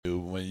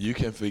when you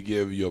can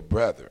forgive your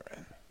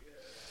brethren,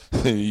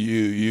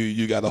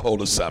 you got a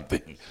hold of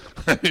something.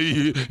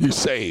 you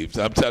saved.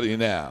 I'm telling you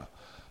now,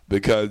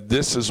 because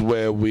this is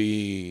where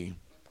we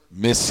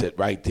miss it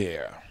right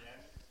there.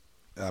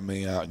 I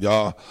mean,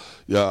 y'all,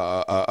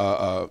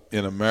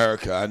 in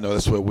America, I know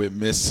that's where we're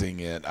missing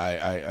it.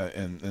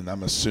 And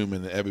I'm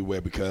assuming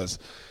everywhere, because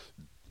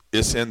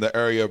it's in the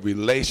area of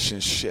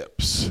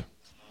relationships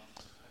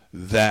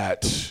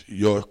that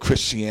your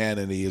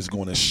Christianity is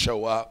going to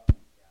show up.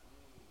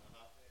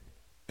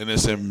 And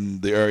it's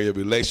in the area of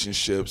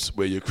relationships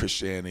where your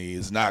Christianity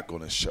is not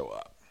going to show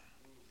up.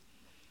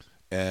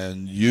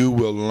 And you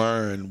will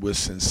learn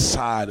what's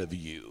inside of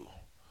you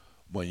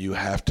when you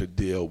have to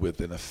deal with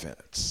an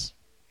offense.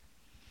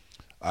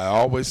 I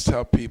always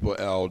tell people,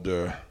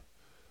 Elder,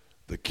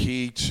 the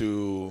key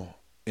to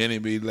any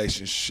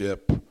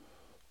relationship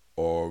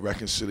or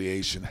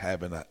reconciliation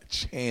having a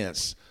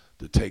chance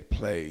to take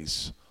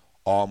place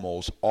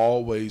almost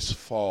always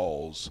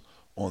falls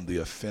on the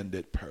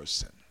offended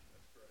person.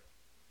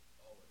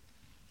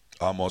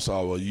 Almost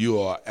always. You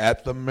are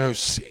at the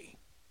mercy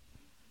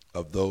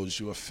of those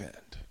you offend.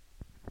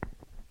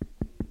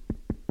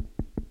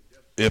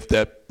 If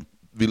that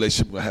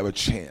relationship will have a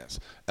chance.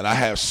 And I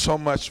have so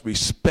much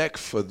respect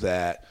for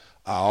that.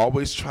 I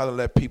always try to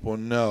let people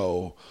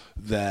know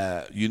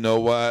that, you know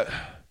what,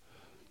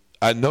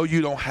 I know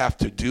you don't have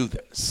to do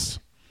this,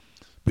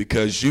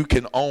 because you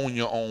can own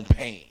your own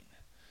pain.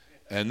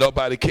 And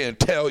nobody can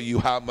tell you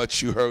how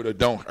much you hurt or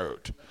don't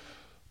hurt.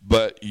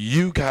 But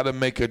you got to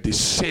make a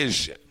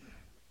decision.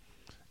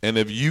 And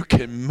if you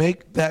can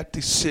make that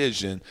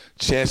decision,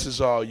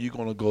 chances are you're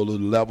going to go to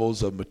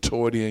levels of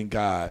maturity in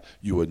God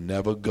you would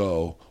never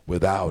go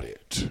without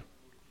it.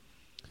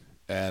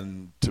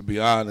 And to be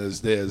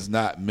honest, there's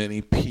not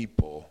many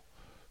people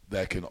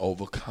that can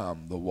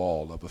overcome the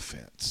wall of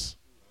offense.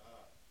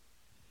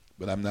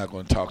 But I'm not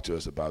going to talk to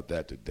us about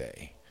that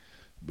today.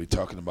 We're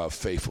talking about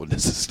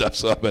faithfulness and stuff,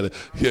 so I better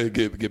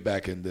get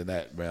back into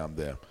that realm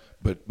there.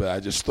 But I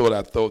just thought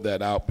I'd throw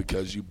that out,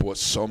 because you brought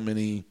so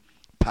many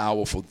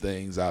powerful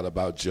things out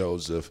about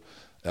Joseph,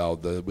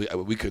 Elder.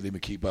 We couldn't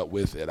even keep up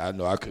with it. I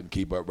know I couldn't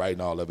keep up writing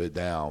all of it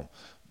down,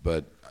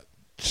 but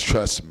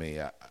trust me,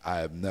 I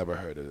have never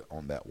heard it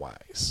on that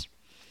wise.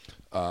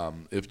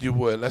 If you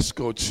would, let's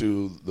go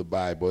to the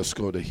Bible. Let's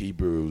go to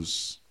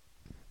Hebrews.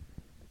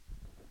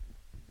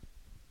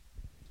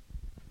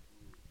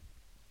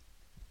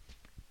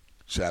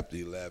 Chapter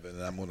 11,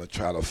 and I'm going to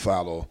try to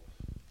follow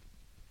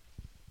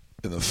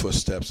in the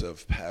footsteps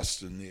of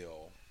Pastor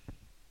Neil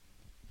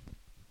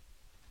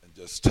and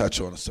just touch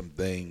on some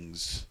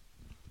things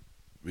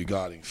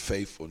regarding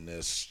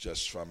faithfulness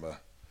just from a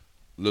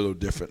little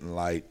different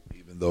light,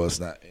 even though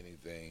it's not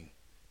anything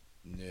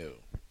new.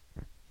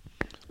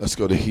 Let's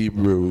go to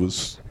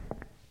Hebrews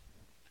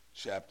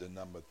chapter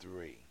number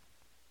 3.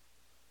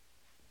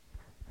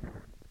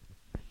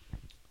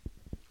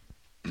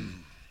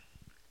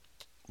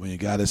 When you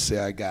got to say,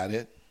 I got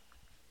it.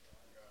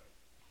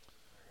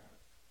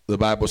 The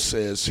Bible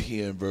says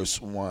here in verse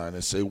 1,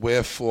 it says,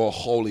 wherefore,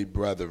 holy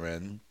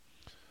brethren,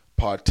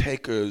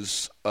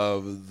 partakers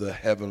of the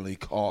heavenly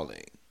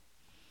calling,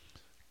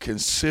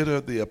 consider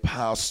the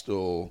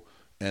apostle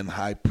and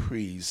high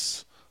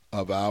priest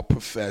of our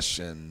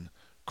profession,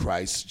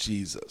 Christ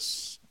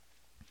Jesus,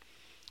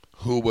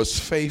 who was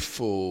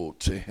faithful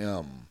to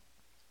him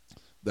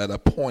that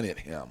appointed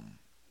him,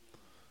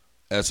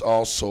 as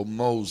also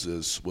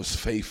Moses was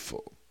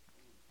faithful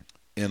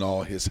in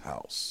all his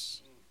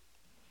house.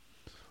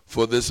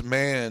 For this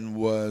man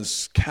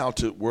was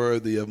counted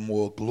worthy of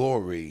more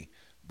glory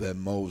than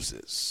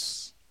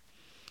Moses,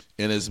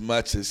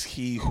 inasmuch as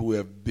he who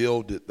have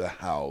builded the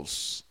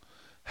house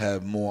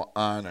have more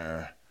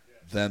honor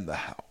than the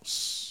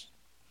house.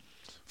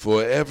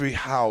 For every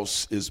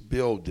house is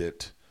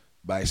builded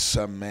by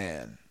some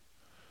man,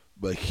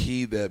 but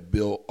he that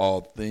built all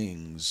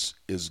things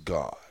is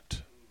God.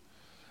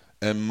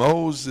 And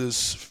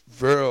Moses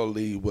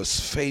verily was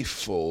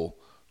faithful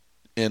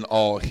in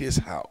all his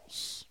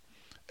house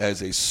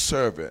as a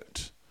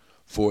servant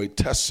for a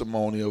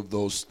testimony of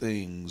those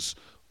things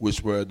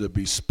which were to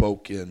be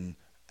spoken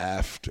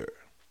after.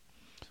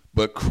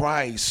 But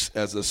Christ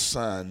as a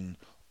son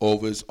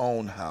over his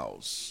own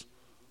house,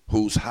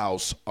 whose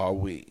house are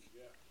we,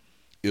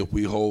 if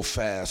we hold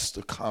fast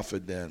the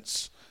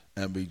confidence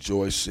and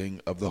rejoicing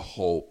of the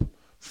hope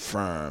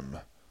firm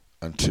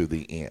unto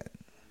the end.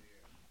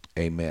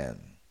 Amen.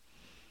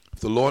 If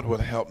the Lord would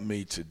help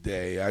me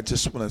today, I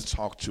just want to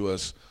talk to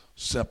us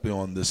simply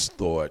on this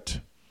thought.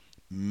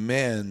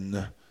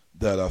 Men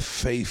that are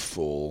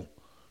faithful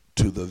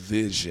to the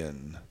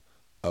vision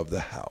of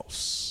the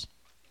house.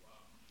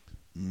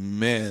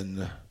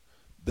 Men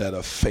that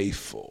are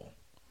faithful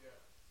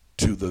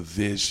to the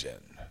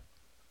vision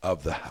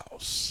of the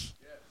house.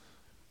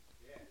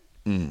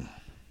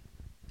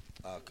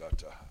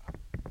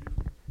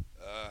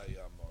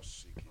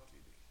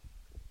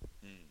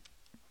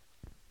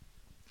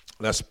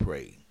 Let's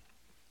pray.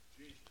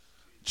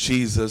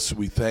 Jesus,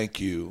 we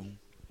thank you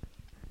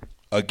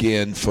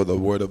again for the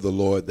word of the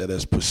Lord that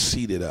has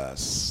preceded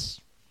us.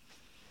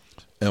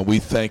 And we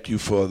thank you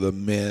for the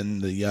men,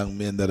 the young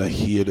men that are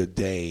here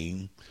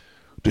today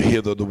to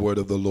hear the word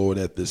of the Lord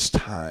at this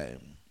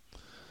time.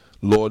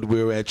 Lord,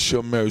 we're at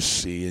your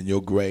mercy and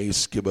your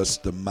grace. Give us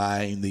the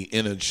mind, the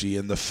energy,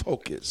 and the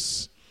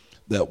focus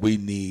that we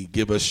need.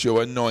 Give us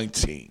your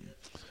anointing,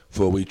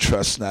 for we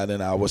trust not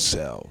in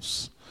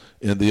ourselves.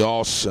 In the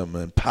awesome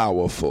and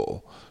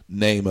powerful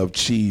name of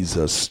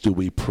Jesus do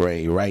we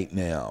pray right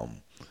now.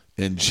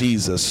 In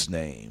Jesus'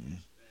 name,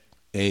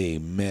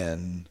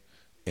 amen,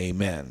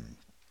 amen.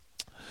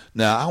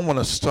 Now, I want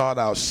to start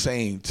out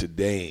saying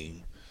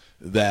today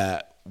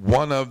that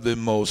one of the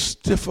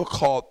most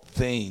difficult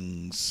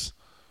things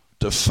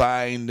to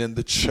find in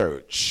the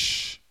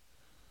church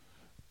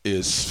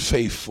is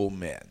faithful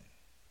men.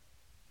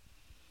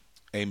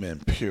 Amen,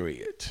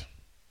 period.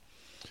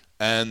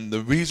 And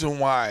the reason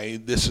why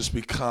this has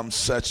become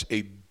such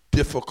a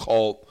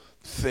difficult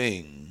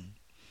thing,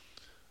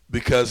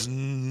 because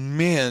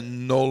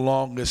men no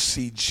longer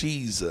see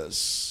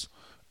Jesus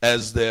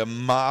as their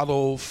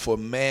model for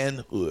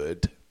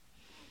manhood,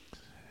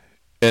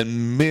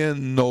 and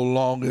men no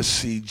longer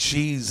see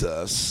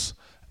Jesus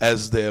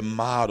as their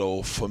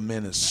model for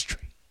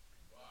ministry.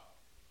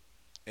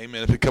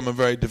 Amen. It's become a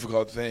very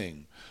difficult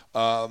thing.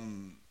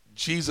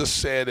 Jesus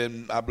said,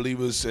 and I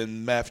believe it was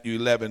in Matthew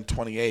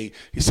 11:28,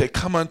 he said,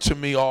 "Come unto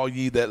me, all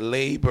ye that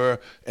labor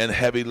and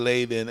heavy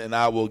laden, and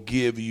I will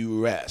give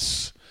you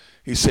rest."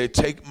 He said,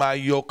 "Take my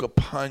yoke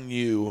upon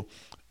you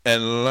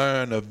and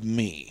learn of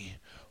me,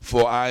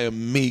 for I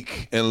am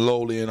meek and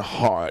lowly in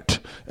heart,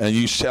 and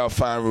you shall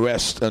find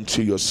rest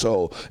unto your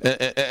soul."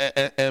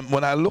 And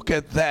when I look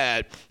at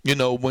that,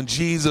 when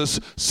Jesus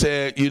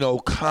said,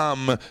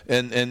 "Come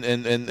and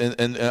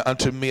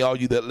unto me, all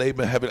you that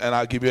labor and heavy, and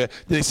I'll give you,"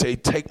 then he say,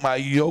 "Take my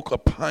yoke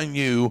upon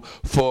you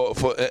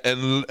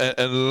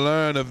and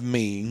learn of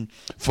me,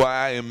 for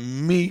I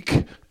am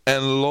meek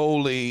and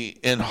lowly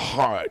in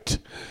heart."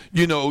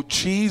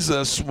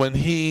 Jesus, when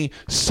he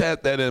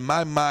said that, in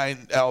my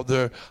mind,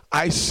 Elder,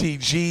 I see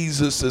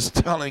Jesus as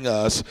telling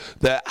us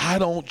that I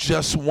don't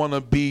just want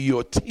to be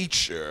your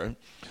teacher,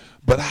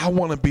 but I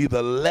want to be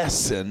the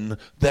lesson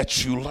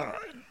that you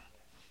learn.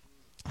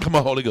 Come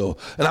on, Holy Ghost.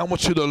 And I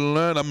want you to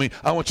learn of me.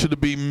 I want you to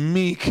be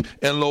meek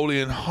and lowly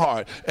in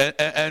heart.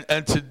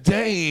 And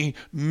today,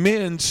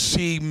 men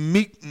see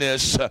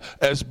meekness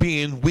as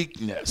being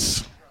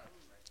weakness.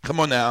 Come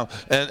on now.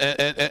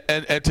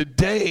 And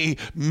today,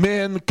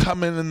 men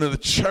coming into the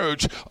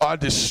church are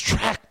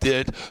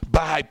distracted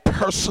by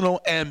personal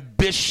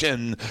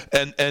ambition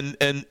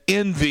and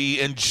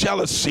envy and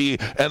jealousy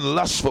and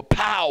lust for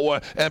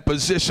power and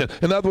position.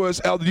 In other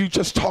words, Elder, you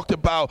just talked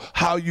about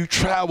how you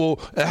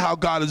travel and how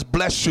God has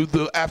blessed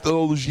you after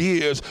those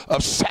years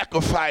of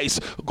sacrifice,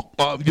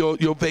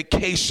 your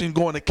vacation,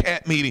 going to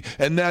camp meeting,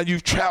 and now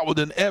you've traveled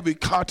in every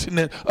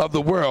continent of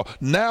the world.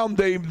 Now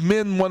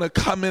men want to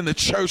come into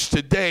church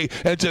today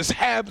and just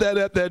have that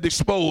at their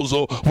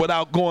disposal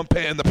without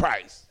paying the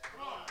price.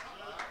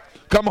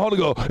 Come on, Holy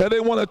Ghost. And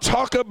they want to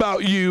talk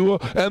about you,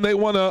 and they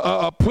want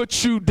to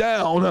put you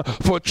down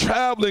for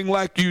traveling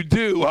like you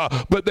do,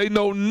 but they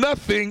know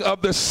nothing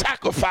of the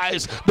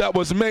sacrifice that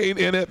was made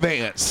in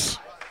advance.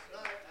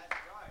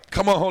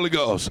 Come on, Holy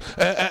Ghost.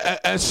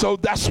 And so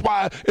that's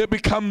why it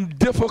becomes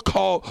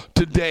difficult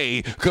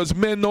today, because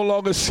men no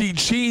longer see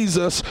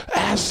Jesus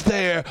as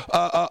their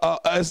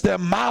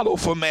model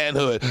for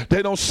manhood.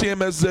 They don't see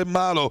him as their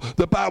model.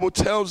 The Bible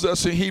tells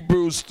us in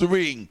Hebrews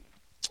 3,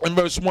 in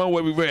verse 1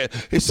 where we read,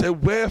 it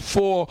said,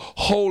 "Wherefore,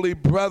 holy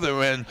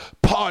brethren,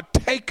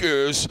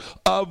 partakers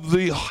of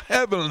the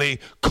heavenly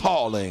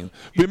calling."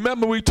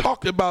 Remember, we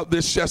talked about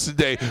this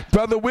yesterday.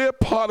 Brother, we're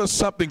part of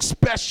something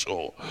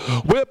special.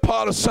 We're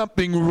part of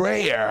something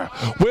rare.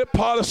 We're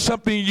part of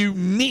something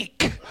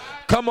unique.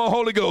 Come on,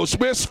 Holy Ghost.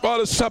 We're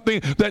part of something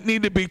that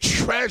need to be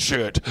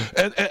treasured.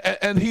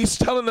 And he's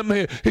telling them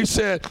here, he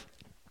said,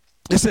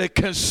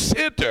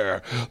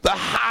 "Consider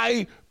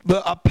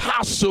the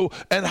apostle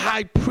and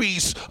high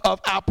priest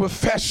of our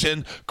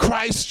profession,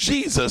 Christ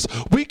Jesus."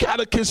 We got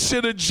to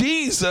consider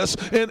Jesus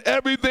in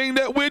everything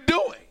that we're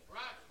doing.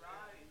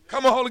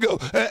 Come on, Holy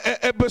Ghost.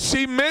 But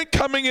see, men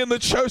coming in the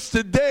church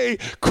today,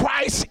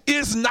 Christ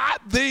is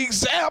not the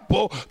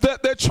example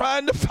that they're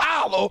trying to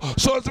follow.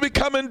 So it's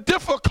becoming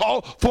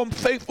difficult for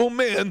faithful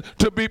men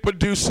to be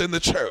produced in the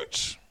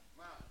church.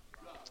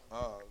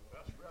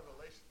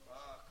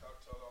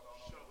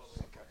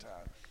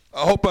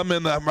 I hope I'm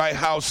in the right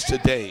house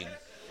today.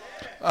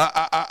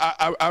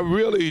 I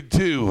really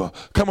do.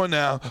 Come on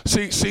now.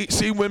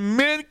 See, when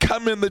men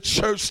come in the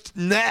church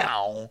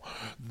now,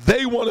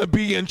 they want to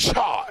be in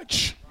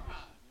charge.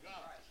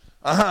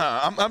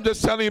 I'm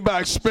just telling you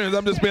by experience.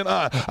 I'm just being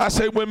honest. I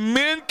say when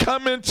men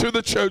come into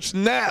the church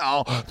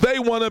now, they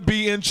want to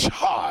be in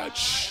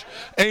charge.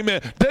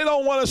 Amen. They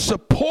don't want to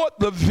support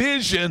the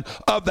vision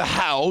of the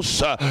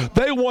house.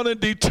 They want to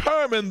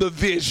determine the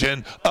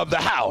vision of the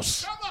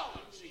house.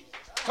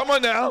 Come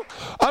on now.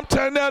 I'm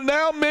telling you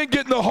now men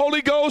getting the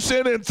Holy Ghost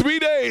in 3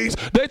 days,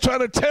 they're trying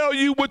to tell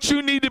you what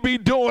you need to be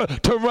doing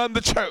to run the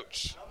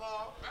church.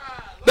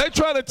 They're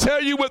trying to tell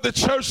you what the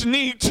church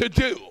needs to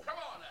do.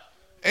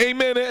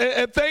 Amen.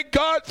 And thank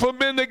God for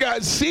men that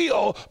got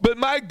zeal. But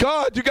my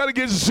God, you got to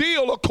get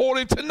zeal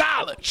according to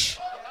knowledge.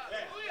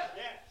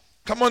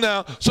 Come on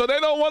now. So they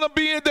don't want to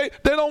be in, they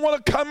don't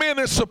want to come in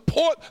and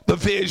support the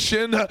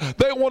vision.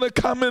 They want to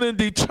come in and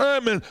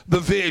determine the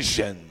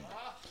vision.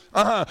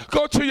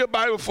 Go to your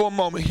Bible for a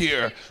moment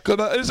here.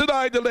 Because is it all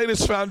right to lay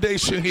this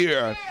foundation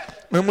here?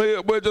 And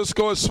we'll just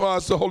go as far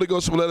as the Holy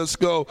Ghost will let us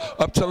go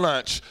up to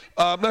lunch.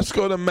 Let's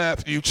go to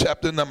Matthew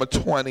chapter number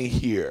 20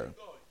 here.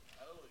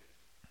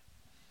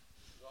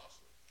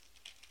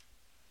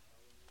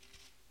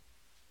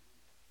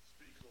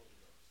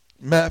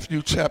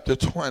 Matthew chapter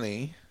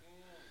 20.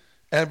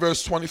 And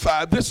verse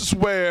 25, this is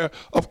where,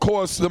 of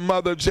course, the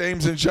mother,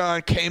 James and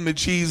John, came to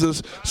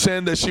Jesus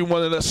saying that she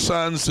wanted her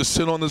sons to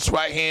sit on his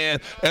right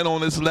hand and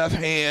on his left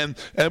hand.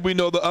 And we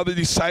know the other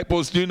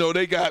disciples, you know,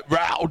 they got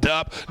riled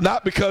up,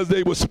 not because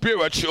they were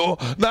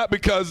spiritual, not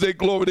because they,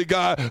 glory to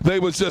God, they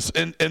was just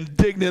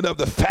indignant of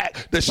the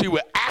fact that she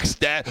would ask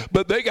that,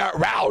 but they got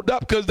riled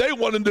up because they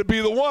wanted to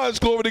be the ones,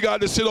 glory to God,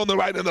 to sit on the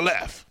right and the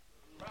left.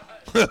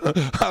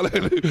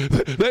 Hallelujah.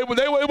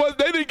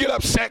 They didn't get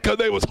upset because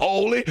they was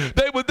holy.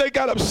 They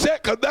got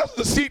upset because that's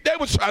the seat they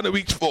was trying to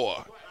reach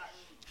for.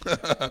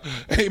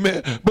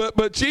 Amen.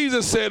 But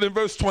Jesus said in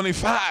verse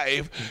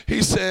 25,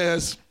 he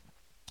says,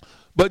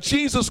 but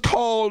Jesus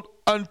called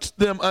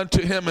them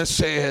unto him and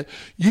said,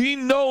 ye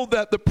know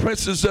that the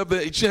princes of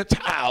the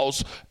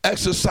Gentiles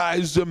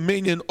exercise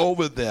dominion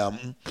over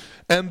them,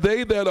 and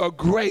they that are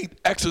great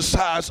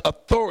exercise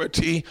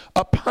authority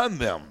upon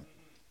them.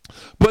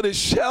 But it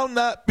shall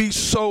not be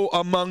so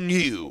among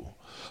you.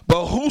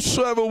 But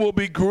whosoever will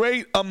be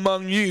great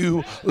among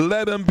you,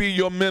 let him be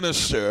your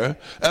minister.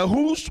 And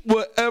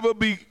whosoever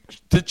be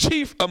the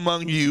chief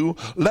among you,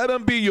 let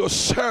him be your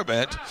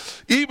servant.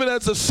 Even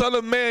as the Son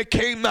of Man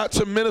came not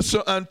to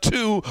minister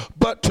unto,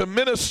 but to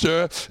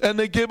minister, and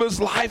to give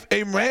his life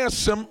a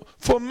ransom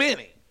for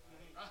many.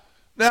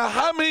 Now,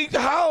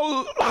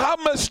 how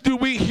much do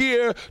we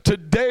hear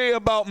today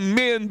about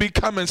men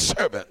becoming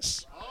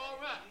servants?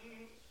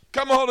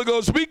 Come on, Holy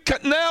Ghost.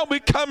 Now we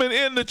coming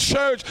in the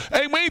church,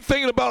 and we ain't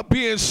thinking about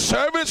being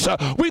servants.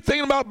 We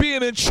thinking about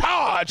being in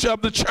charge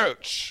of the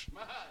church.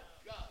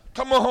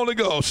 Come on, Holy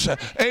Ghost.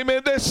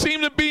 Amen. There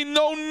seem to be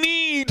no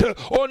need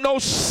or no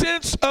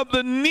sense of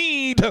the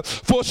need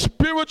for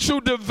spiritual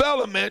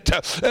development,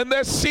 and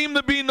there seem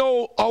to be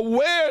no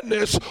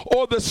awareness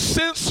or the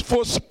sense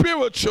for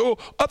spiritual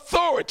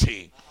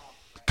authority.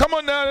 Come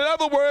on now. In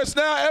other words,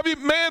 now every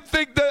man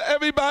think that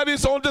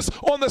everybody's on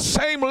the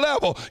same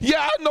level.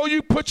 Yeah, I know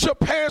you put your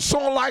pants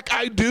on like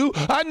I do.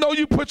 I know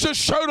you put your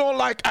shirt on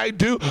like I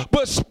do.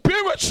 But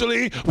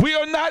spiritually, we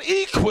are not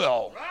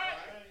equal.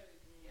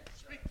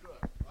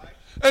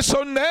 And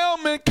so now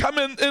men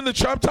coming in the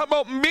church, I'm talking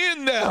about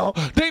men now,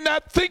 they're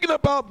not thinking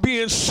about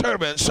being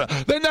servants.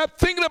 They're not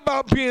thinking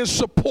about being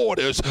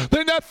supporters.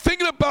 They're not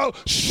thinking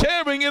about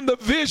sharing in the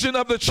vision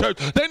of the church.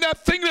 They're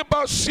not thinking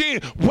about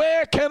seeing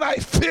where can I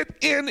fit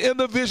in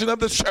the vision of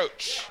the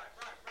church.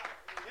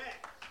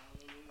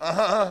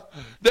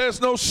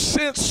 There's no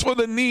sense for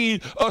the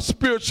need of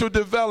spiritual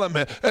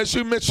development. As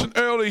you mentioned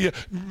earlier,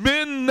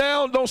 men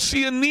now don't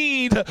see a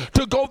need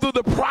to go through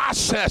the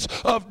process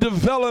of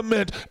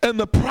development and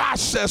the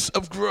process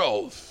of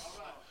growth.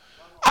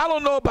 I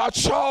don't know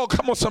about y'all,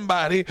 come on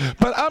somebody,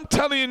 but I'm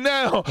telling you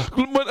now,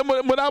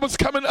 when I was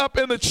coming up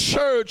in the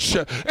church,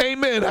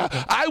 amen,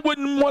 I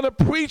wouldn't want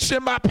to preach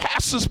in my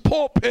pastor's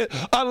pulpit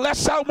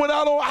unless I went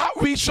out on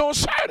outreach on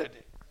Saturday.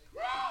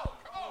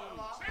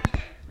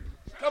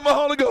 Come on,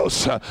 Holy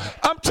Ghost.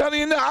 I'm telling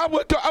you now,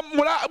 when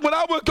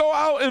I would go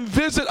out and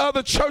visit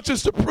other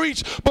churches to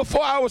preach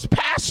before I was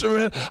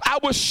pastoring, I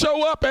would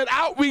show up at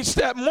outreach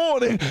that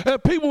morning,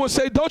 and people would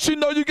say, don't you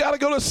know you got to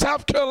go to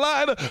South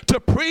Carolina to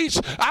preach?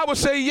 I would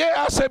say, yeah.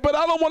 I said, but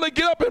I don't want to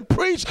get up and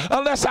preach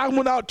unless I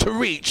went out to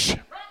reach.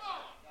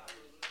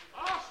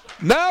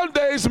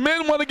 Nowadays,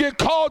 men want to get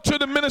called to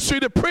the ministry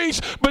to preach,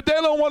 but they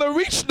don't want to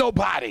reach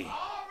nobody.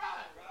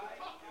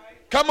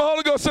 Come on,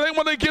 Holy Ghost. So they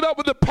want to get upset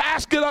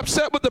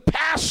with the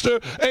pastor,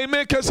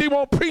 amen, because he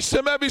won't preach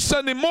them every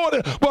Sunday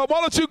morning. Well,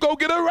 why don't you go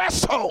get a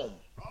rest home?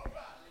 All right.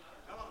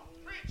 Come on,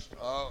 preach.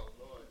 Oh,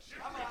 Lord.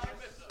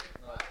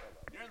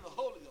 You're in the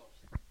Holy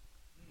Ghost.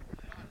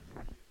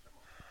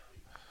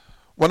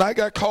 When I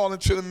got called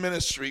into the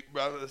ministry,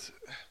 brothers,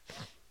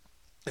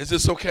 is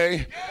this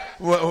okay?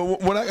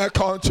 When I got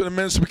called into the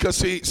ministry, because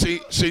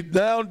see,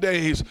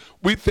 nowadays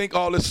we think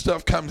all this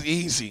stuff comes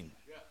easy.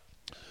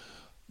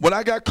 When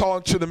I got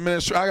called into the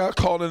ministry, I got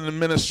called in the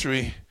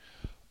ministry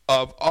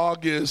of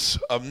August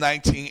of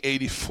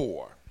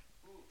 1984.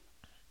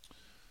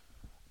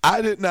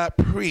 I did not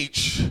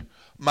preach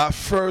my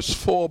first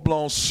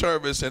full-blown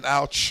service in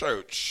our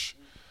church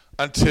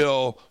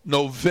until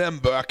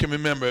November, I can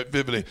remember it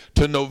vividly,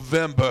 to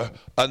November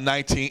of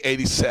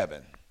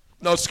 1987.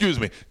 No, excuse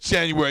me,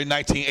 January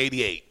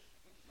 1988.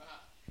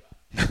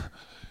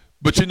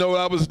 But you know what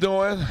I was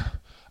doing?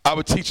 I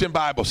was teaching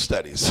Bible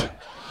studies.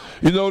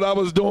 You know what I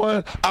was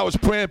doing? I was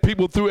praying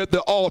people through at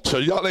the altar.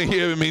 Y'all ain't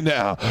hearing me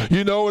now.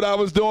 You know what I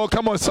was doing?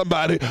 Come on,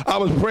 somebody. I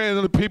was praying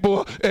to the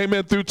people,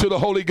 amen, through to the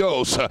Holy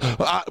Ghost.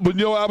 You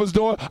know what I was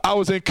doing? I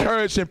was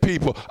encouraging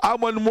people. I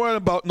wasn't worried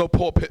about no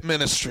pulpit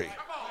ministry.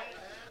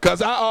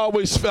 Because I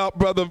always felt,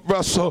 Brother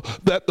Russell,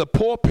 that the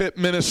pulpit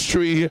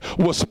ministry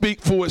will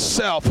speak for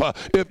itself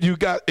if you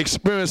got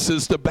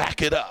experiences to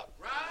back it up.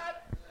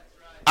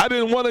 I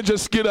didn't want to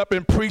just get up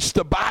and preach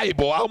the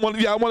Bible. I want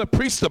to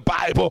preach the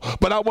Bible,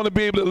 but I want to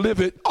be able to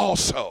live it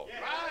also.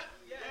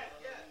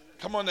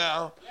 Come on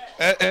now.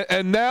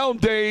 And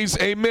nowadays,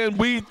 amen,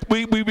 we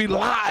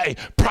rely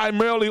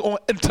primarily on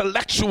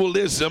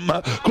intellectualism.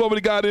 Glory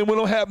to God. And we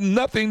don't have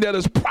nothing that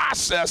has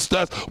processed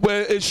us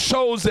where it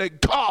shows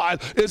that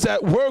God is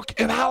at work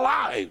in our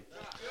life.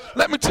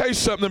 Let me tell you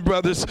something,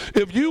 brothers.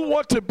 If you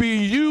want to be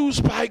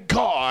used by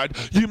God,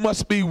 you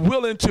must be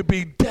willing to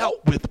be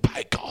dealt with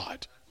by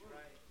God.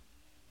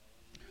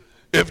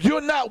 If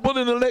you're not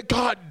willing to let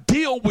God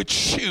deal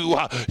with you,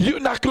 you're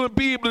not going to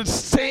be able to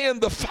stand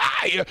the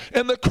fire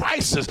and the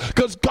crisis,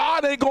 because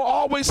God ain't going to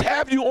always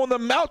have you on the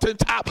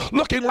mountaintop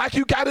looking like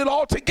you got it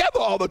all together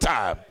all the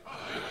time.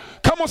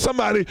 Come on,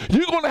 somebody.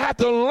 You're going to have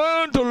to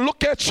learn to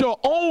look at your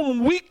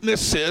own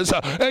weaknesses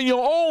and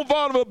your own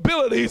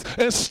vulnerabilities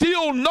and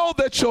still know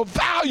that you're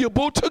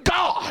valuable to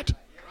God.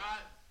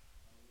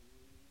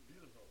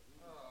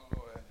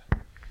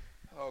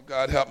 Oh,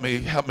 God, help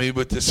me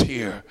with this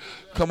here.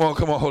 Come on,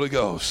 Holy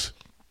Ghost.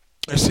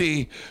 And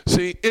see,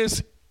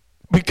 it's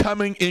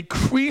becoming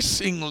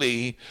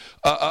increasingly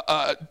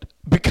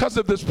because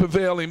of this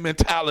prevailing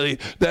mentality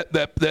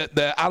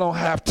that I don't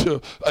have to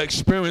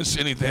experience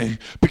anything.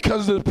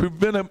 Because of the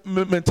preventive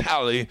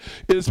mentality,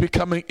 it is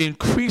becoming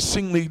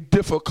increasingly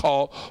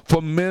difficult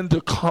for men to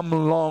come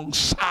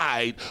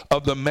alongside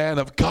of the man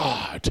of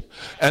God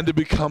and to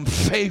become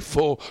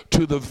faithful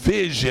to the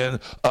vision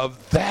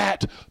of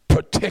that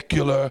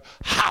particular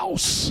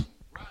house.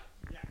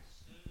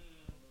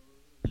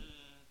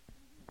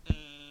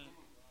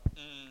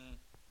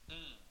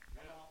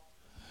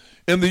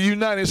 In the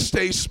United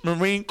States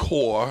Marine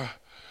Corps,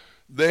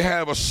 they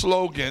have a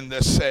slogan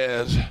that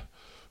says,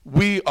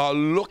 "We are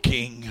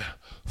looking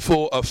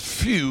for a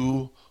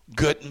few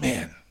good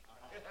men."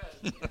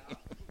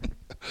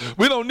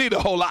 We don't need a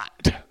whole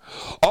lot.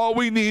 All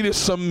we need is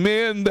some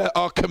men that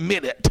are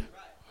committed.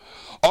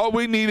 All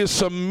we need is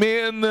some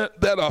men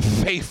that are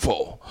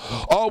faithful.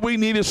 All we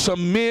need is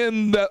some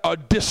men that are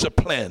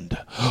disciplined.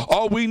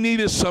 All we need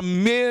is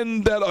some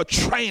men that are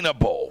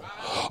trainable.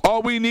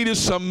 All we need is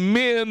some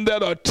men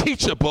that are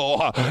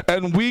teachable,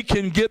 and we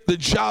can get the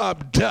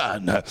job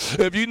done.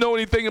 If you know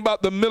anything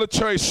about the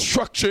military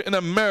structure in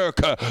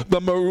America, the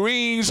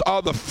Marines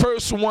are the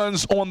first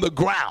ones on the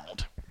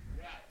ground.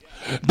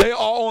 They are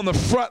on the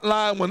front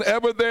line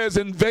whenever there's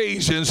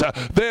invasions.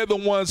 They're the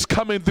ones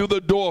coming through the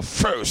door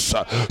first.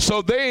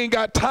 So they ain't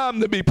got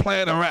time to be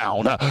playing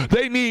around.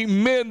 They need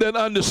men that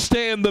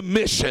understand the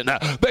mission.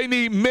 They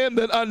need men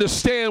that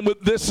understand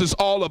what this is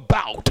all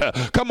about.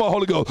 Come on,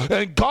 Holy Ghost.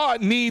 And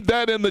God need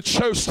that in the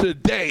church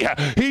today.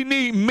 He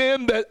need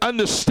men that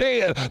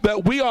understand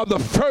that we are the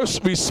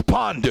first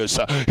responders.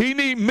 He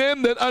need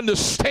men that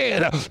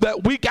understand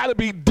that we got to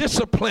be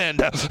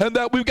disciplined and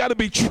that we've got to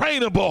be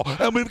trainable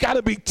and we've got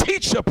to be teachable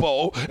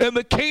in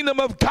the kingdom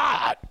of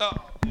God. Oh,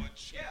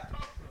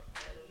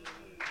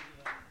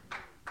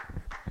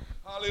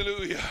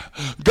 hallelujah.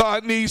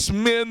 God needs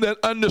men that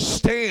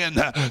understand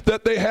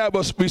that they have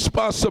a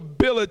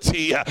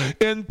responsibility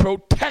in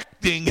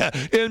protecting,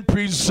 in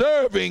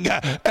preserving,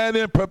 and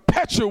in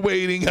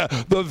perpetuating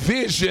the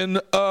vision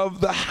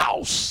of the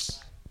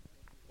house.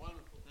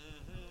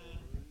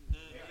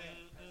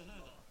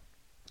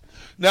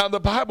 Now, the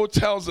Bible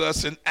tells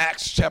us in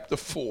Acts chapter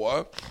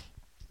 4,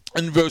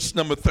 in verse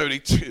number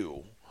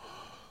 32,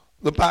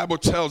 the Bible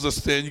tells us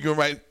then, you can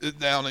write it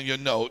down in your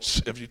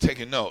notes if you're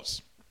taking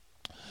notes.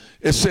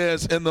 It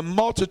says, "And the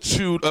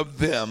multitude of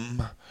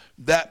them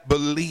that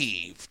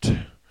believed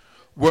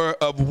were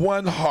of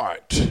one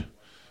heart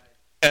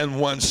and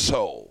one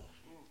soul.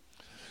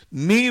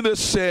 Neither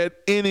said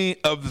any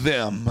of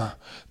them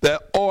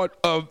that aught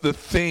of the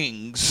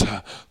things,"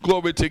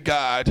 glory to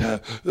God,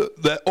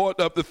 "that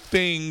aught of the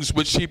things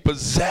which he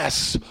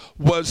possessed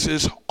was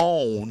his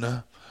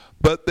own,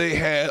 but they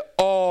had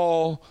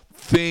all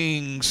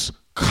things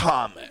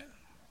common."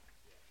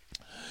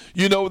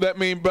 You know what that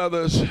means,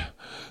 brothers?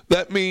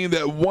 That means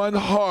that one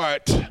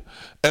heart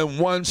and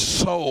one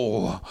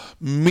soul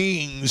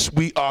means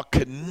we are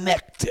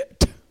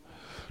connected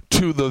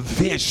to the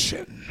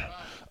vision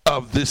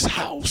of this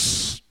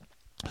house.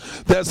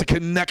 There's a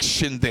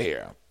connection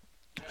there.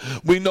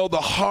 We know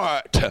the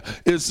heart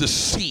is the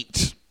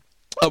seat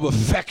of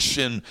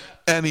affection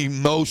and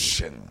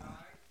emotion.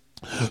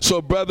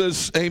 So,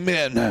 brothers,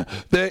 amen,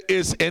 there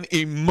is an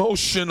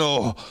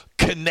emotional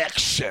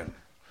connection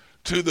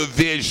to the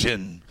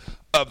vision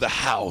of the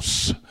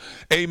house.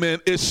 Amen.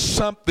 It's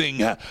something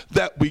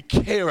that we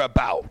care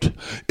about.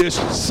 It's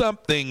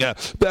something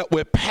that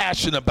we're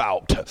passionate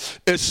about.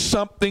 It's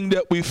something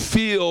that we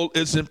feel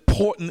is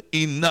important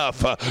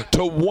enough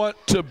to want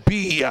to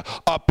be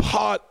a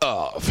part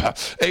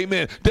of.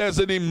 Amen. There's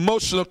an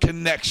emotional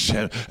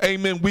connection.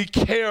 Amen. We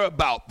care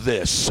about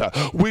this.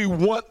 We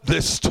want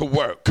this to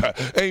work.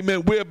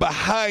 Amen. We're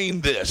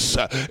behind this.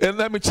 And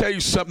let me tell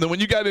you something. When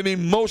you got an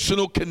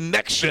emotional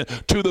connection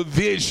to the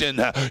vision,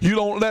 you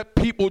don't let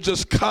people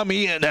just come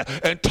in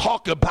and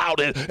talk about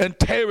it and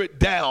tear it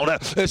down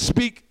and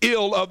speak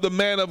ill of the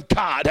man of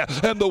God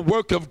and the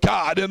work of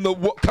God and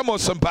come on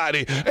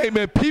somebody.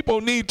 Amen.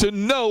 People need to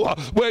know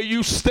where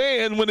you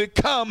stand when it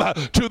comes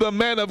to the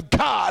man of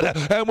God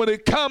and when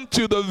it comes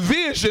to the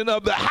vision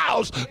of the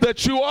house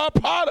that you are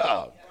part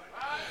of.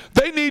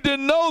 They need to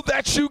know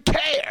that you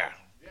care.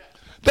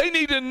 They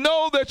need to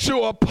know that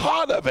you're a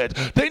part of it.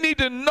 They need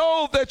to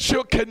know that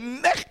you're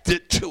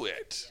connected to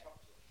it.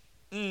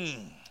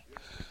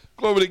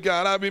 Glory to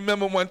God. I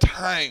remember one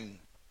time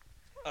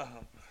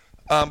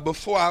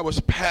before I was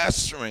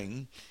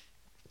pastoring,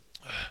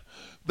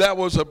 there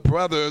was a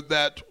brother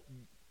that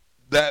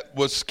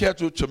was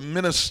scheduled to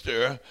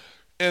minister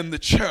in the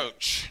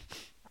church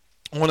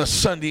on a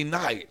Sunday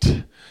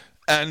night.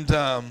 And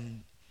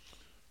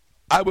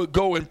I would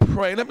go and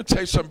pray. Let me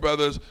tell you something,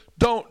 brothers.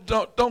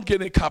 Don't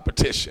get in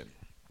competition.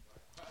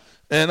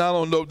 And I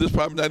don't know, this is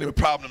probably not even a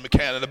problem in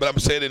Canada, but I'm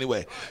going to say it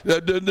anyway.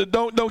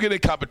 Don't get in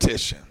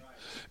competition.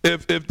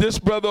 If this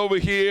brother over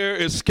here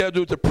is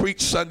scheduled to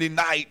preach Sunday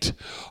night,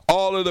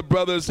 all of the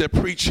brothers that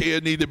preach here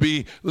need to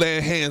be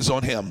laying hands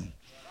on him,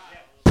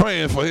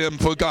 praying for him,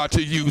 for God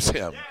to use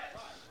him.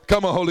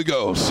 Come on, Holy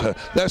Ghost.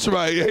 That's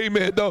right.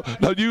 Amen.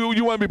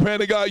 You want to be praying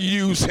to God,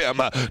 use him.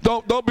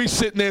 Don't be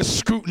sitting there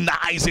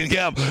scrutinizing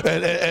him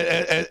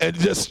and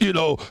just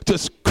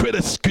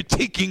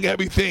critiquing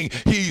everything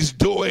he's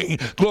doing.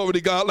 Glory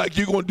to God, like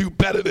you're going to do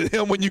better than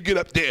him when you get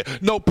up there.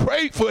 No,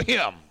 pray for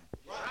him,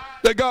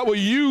 that God will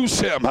use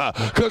him.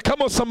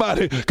 Come on,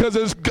 somebody. Because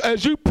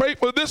as you pray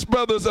for this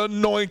brother's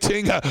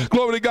anointing,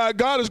 glory to God,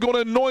 God is going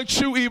to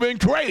anoint you even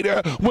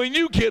greater when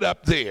you get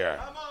up there.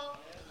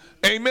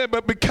 Amen.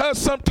 But because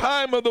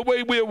sometime of the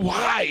way we're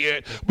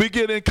wired, we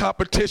get in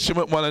competition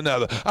with one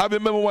another. I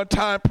remember one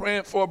time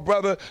praying for a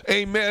brother,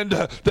 amen,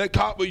 that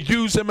God would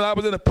use him. And I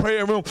was in a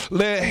prayer room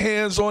laying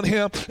hands on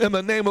him in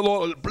the name of the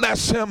Lord.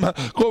 Bless him.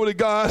 Glory to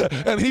God.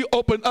 And he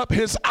opened up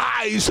his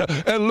eyes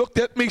and looked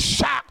at me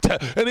shocked.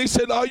 And he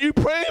said, "Are you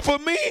praying for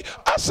me?"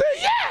 I said,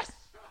 "Yes."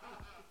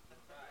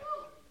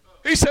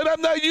 He said,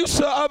 "I'm not used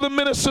to other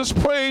ministers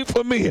praying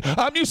for me.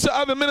 I'm used to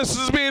other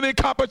ministers being in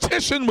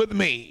competition with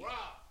me."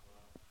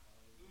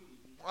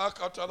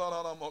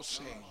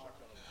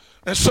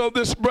 And so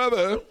this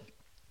brother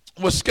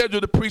was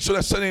scheduled to preach on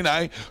that Sunday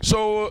night.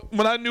 So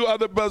when I knew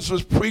other brothers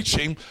was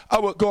preaching, I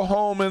would go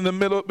home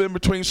in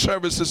between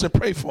services and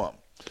pray for him.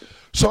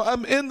 So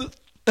I'm in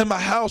my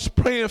house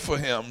praying for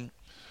him,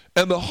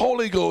 and the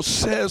Holy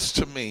Ghost says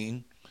to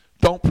me,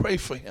 "Don't pray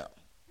for him."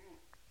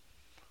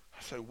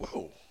 I said,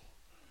 "Whoa,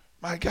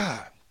 my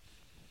God."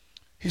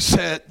 He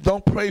said,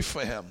 "Don't pray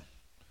for him.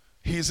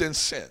 He's in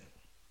sin."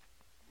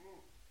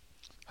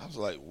 I was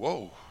like,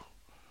 whoa,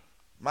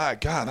 my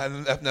God,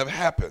 that never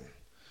happened.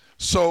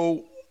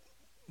 So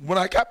when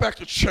I got back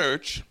to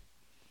church,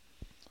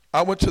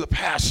 I went to the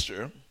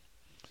pastor,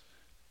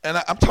 and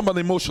I'm talking about the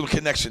emotional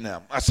connection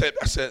now. I said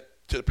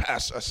to the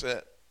pastor, I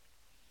said,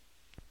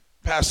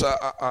 "Pastor,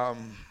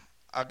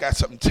 I got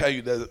something to tell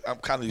you that I'm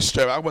kind of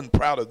disturbed." I wasn't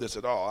proud of this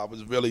at all. I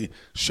was really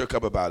shook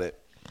up about it.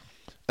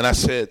 And I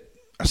said,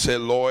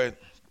 "Lord,"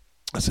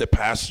 I said,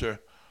 "Pastor,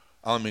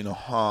 I don't mean no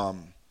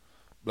harm,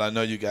 but I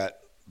know you got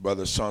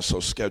Brother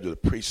so-and-so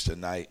scheduled to preach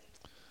tonight."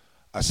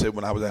 I said,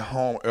 "When I was at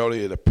home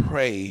earlier to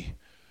pray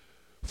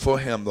for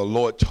him, the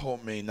Lord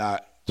told me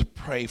not to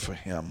pray for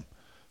him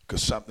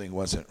because something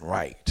wasn't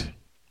right." You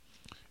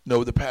know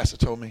what the pastor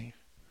told me?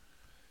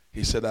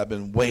 He said, "I've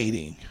been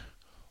waiting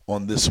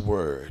on this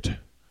word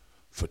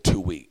for 2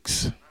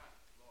 weeks."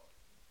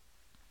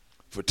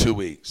 For 2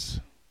 weeks.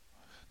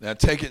 Now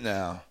take it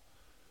now.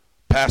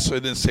 Pastor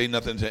didn't say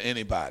nothing to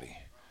anybody.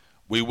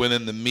 We went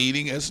in the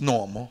meeting as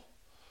normal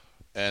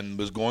and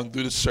was going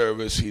through the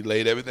service. He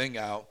laid everything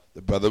out.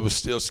 The brother was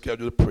still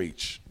scheduled to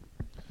preach.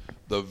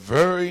 The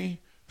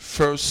very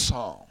first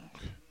song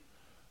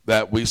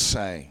that we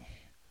sang,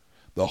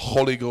 the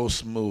Holy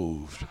Ghost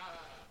moved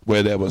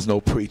where there was no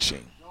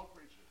preaching.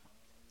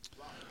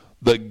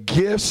 The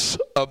gifts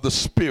of the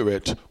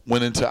Spirit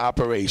went into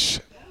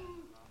operation.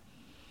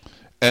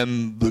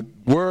 And the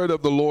word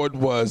of the Lord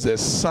was,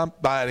 there's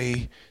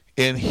somebody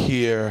in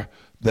here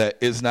that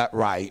is not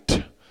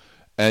right,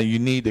 and you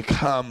need to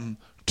come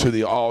to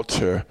the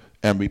altar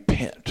and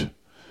repent.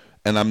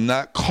 And I'm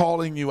not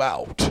calling you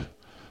out,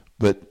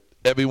 but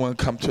everyone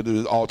come to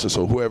the altar,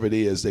 so whoever it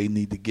is, they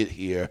need to get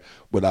here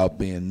without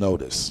being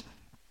noticed.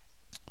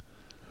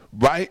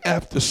 Right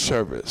after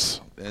service,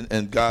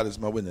 and God is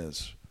my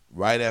witness,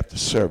 right after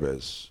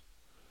service,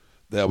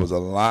 there was a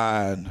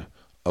line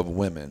of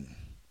women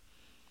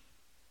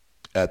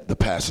at the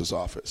pastor's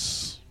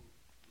office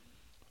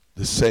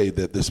to say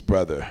that this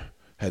brother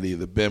had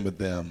either been with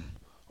them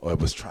or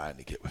was trying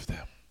to get with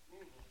them.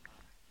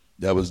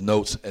 There was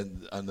notes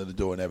under the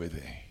door and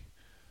everything.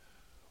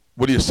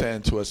 What are you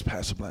saying to us,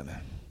 Pastor Blanton?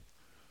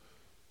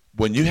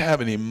 When you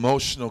have an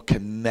emotional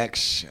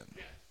connection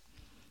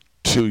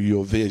to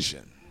your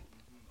vision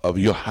of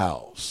your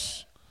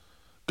house,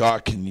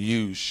 God can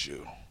use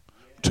you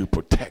to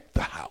protect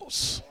the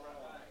house.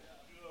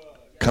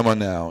 Come on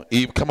now.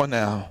 Eve, come on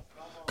now.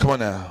 Come on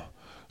now.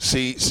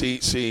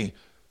 See,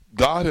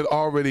 God had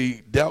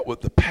already dealt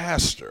with the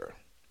pastor,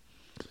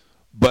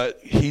 but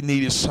he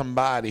needed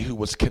somebody who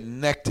was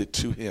connected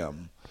to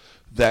him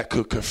that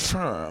could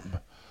confirm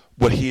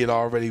what he had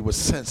already was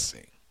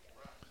sensing.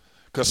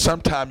 Because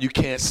sometimes you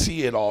can't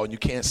see it all and you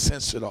can't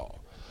sense it all.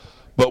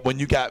 But when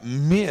you got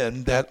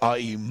men that are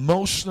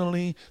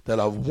emotionally, that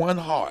have one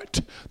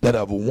heart, that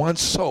have one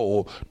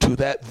soul to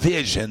that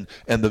vision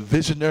and the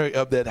visionary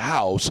of that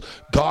house,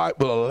 God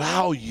will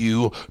allow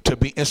you to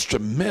be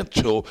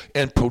instrumental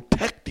in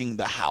protecting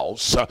the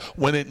house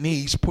when it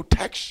needs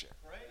protection.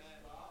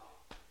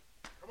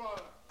 Come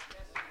on.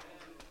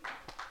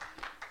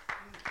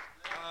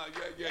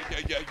 Yeah.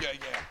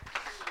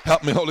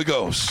 Help me, Holy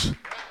Ghost.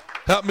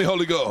 Help me,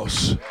 Holy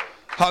Ghost.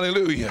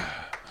 Hallelujah.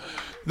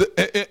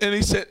 And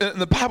he said, and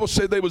the Bible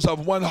said they was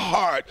of one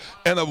heart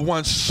and of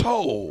one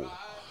soul.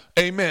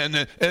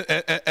 Amen.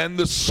 And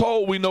the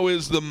soul we know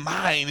is the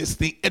mind, it's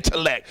the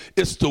intellect,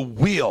 it's the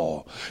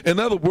will. In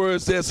other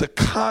words, there's a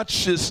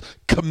conscious,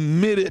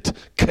 committed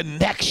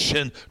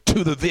connection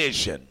to the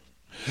vision.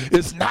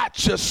 It's not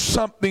just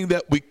something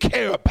that we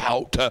care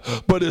about,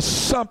 but it's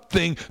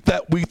something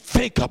that we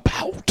think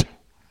about.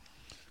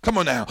 Come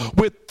on now.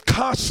 We're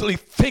constantly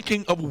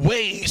thinking of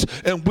ways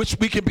in which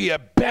we can be a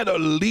better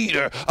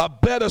leader, a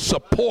better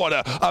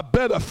supporter, a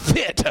better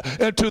fit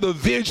into the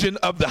vision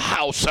of the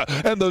house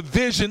and the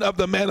vision of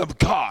the man of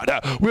God.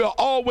 We are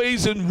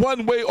always in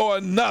one way or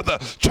another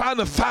trying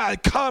to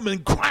find common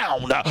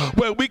ground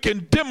where we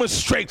can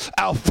demonstrate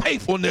our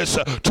faithfulness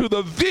to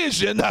the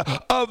vision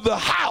of the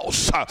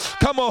house.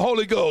 Come on,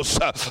 Holy Ghost.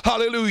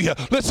 Hallelujah.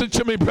 Listen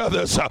to me,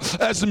 brothers.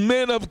 As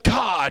men of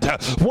God,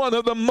 one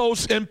of the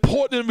most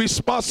important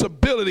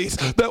responsibilities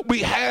that we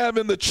have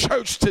in the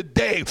church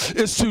today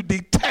is to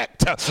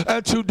detect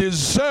and to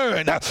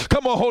discern.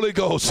 Come on, Holy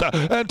Ghost,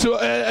 and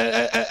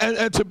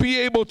to be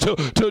able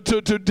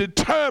to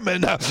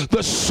determine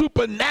the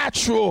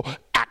supernatural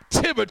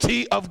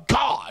activity of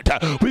God.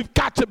 We've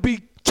got to be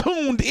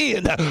tuned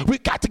in. We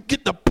got to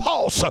get the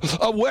pulse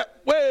of where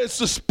is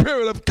the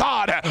Spirit of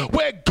God at?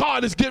 Where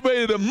God is getting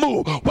ready to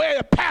move. Where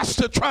the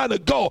pastor trying to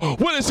go?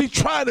 What is he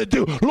trying to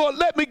do? Lord,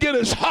 let me get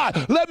his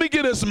heart. Let me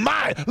get his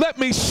mind. Let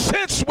me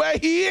sense where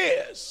he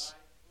is.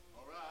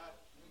 All right.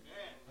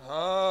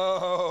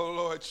 Oh,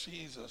 Lord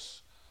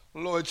Jesus.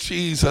 Lord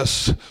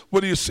Jesus.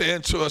 What are you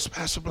saying to us,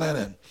 Pastor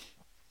Blanton?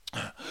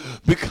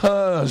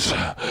 Because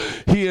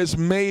he has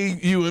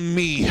made you and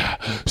me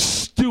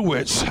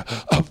stewards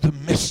of the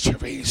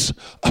mysteries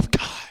of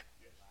God.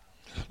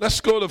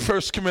 Let's go to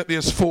 1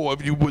 Corinthians 4,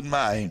 if you wouldn't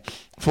mind,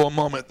 for a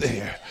moment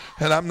there.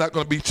 And I'm not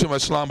going to be too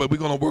much long, but we're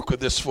going to work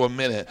with this for a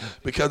minute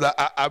because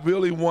I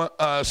really want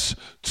us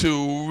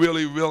to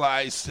really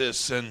realize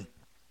this. And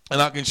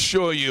I can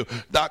assure you,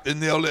 Dr.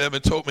 Neil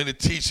haven't told me to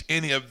teach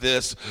any of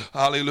this.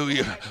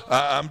 Hallelujah.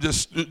 I'm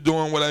just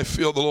doing what I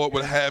feel the Lord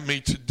would have me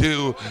to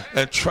do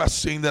and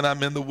trusting that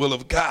I'm in the will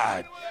of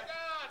God.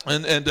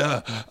 And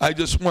I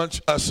just want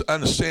us to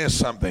understand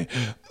something.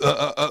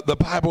 The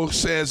Bible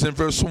says in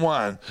verse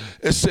 1,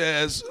 it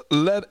says,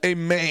 let a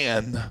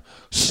man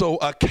so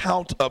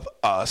account of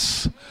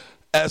us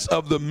as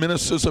of the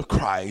ministers of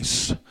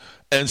Christ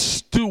and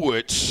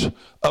stewards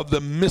of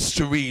the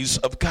mysteries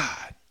of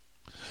God.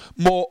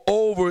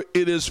 Moreover,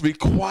 it is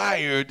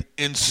required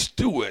in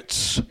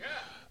stewards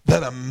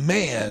that a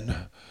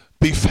man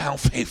be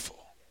found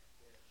faithful.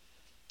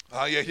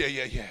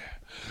 Yeah.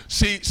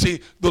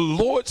 See, the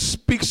Lord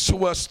speaks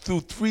to us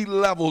through 3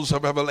 levels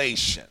of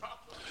revelation.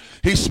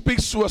 He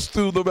speaks to us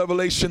through the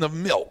revelation of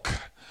milk.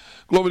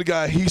 Glory to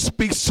God. He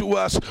speaks to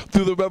us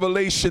through the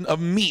revelation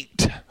of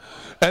meat.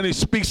 And he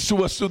speaks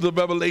to us through the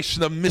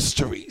revelation of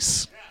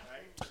mysteries.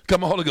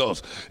 Come on, Holy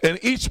Ghost. And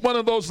each one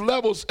of those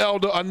levels,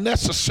 elder, are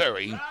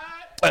necessary.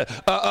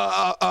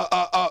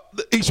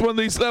 Each one of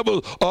these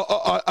levels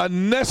are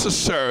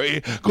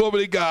necessary,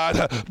 glory to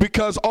God,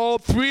 because all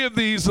 3 of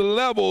these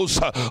levels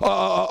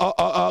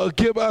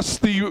give us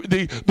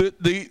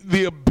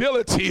the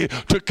ability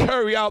to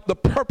carry out the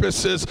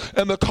purposes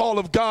and the call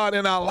of God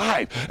in our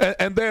life.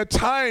 And there are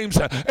times,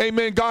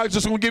 amen, God's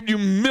just going to give you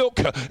milk,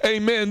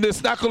 amen,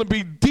 that's not going to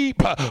be deep,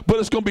 but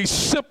it's going to be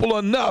simple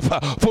enough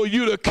for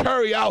you to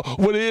carry out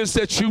what it is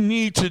that you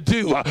need to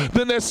do.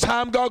 Then there's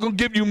time God going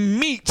to give you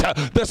meat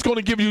that's going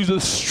to give you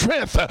the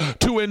strength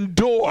to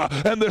endure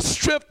and the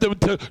strength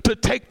to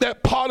take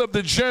that part of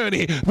the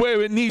journey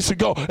where it needs to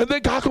go. And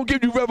then God going to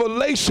give you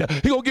revelation.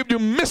 He going to give you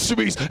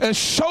mysteries and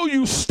show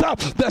you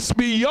stuff that's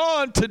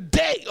beyond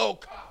today. Oh,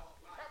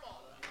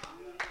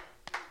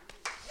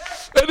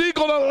 And he's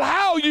going to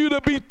allow you to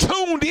be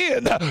tuned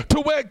in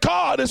to where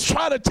God is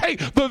trying to take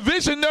the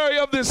visionary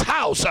of this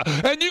house.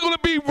 And you're going to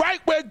be right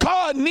where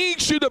God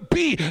needs you to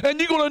be. And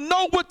you're going to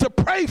know what to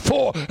pray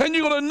for. And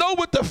you're going to know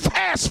what to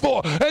fast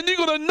for. And you're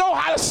going to know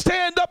how to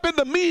stand up in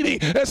the meeting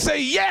and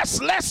say,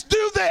 yes, let's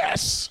do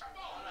this.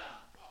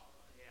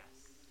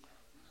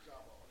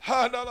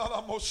 I'm going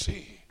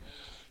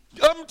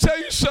to tell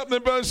you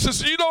something, brother and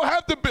sister. You don't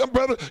have to be a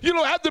brother. You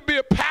don't have to be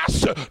a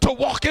pastor to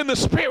walk in the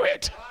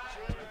Spirit.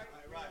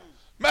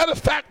 Matter of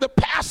fact, the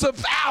pastor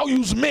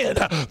values men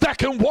that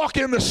can walk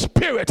in the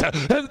Spirit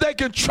and they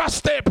can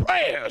trust their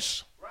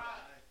prayers.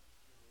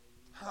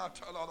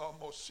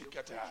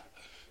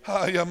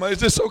 Is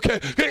this okay?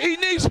 He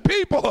needs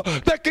people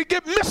that can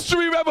get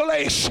mystery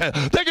revelation.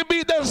 They can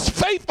be that's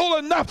faithful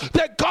enough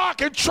that God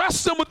can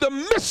trust them with the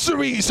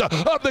mysteries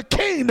of the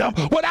kingdom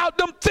without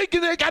them thinking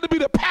they got to be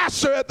the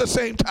pastor at the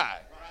same time.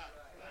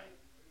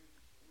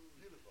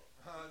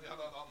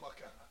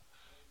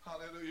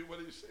 Hallelujah. What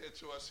are you saying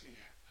to us here?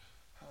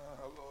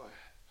 Lord.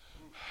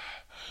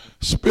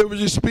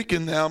 Spiritually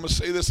speaking now, I'm going to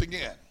say this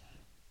again.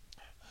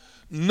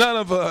 None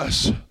of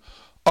us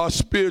are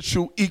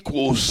spiritual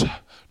equals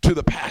to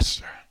the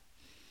pastor.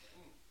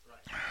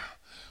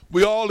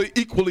 We all are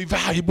equally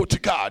valuable to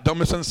God. Don't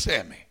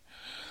misunderstand me.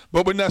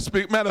 But we're not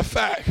speaking. Matter of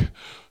fact,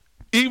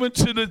 even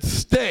to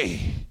this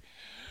day,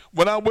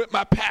 when I'm with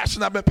my pastor,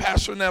 and I've been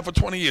pastoring now for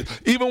 20 years,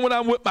 even when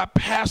I'm with my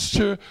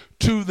pastor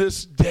to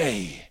this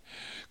day,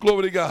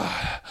 glory to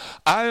God,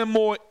 I am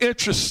more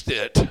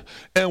interested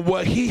in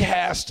what he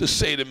has to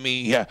say to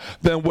me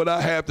than what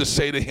I have to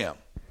say to him.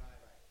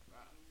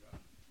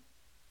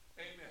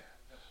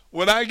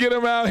 When I get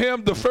around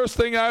him, the first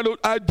thing I do,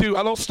 I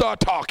don't start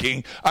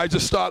talking. I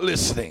just start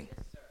listening.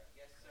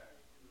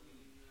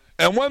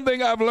 And one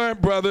thing I've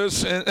learned,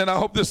 brothers, and I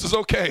hope this is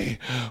okay,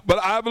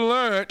 but I've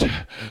learned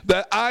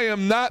that I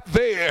am not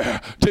there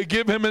to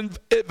give him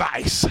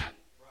advice.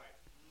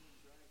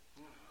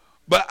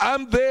 But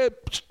I'm there,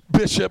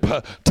 Bishop,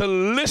 to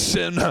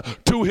listen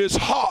to his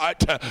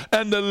heart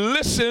and to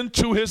listen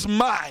to his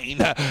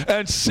mind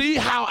and see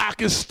how I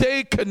can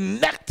stay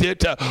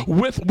connected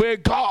with where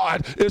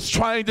God is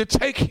trying to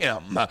take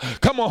him.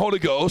 Come on, Holy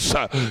Ghost.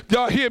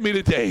 Y'all hear me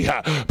today?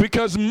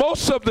 Because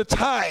most of the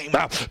time,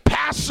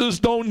 pastors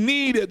don't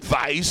need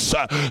advice.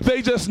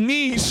 They just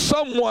need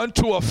someone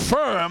to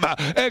affirm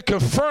and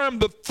confirm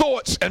the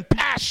thoughts and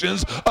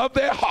passions of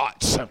their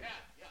hearts.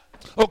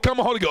 Oh, come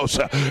on, Holy Ghost.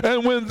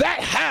 And when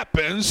that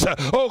happens,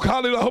 oh,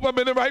 hallelujah, I hope I'm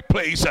in the right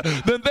place,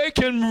 then they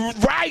can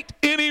right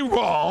any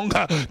wrong.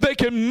 They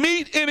can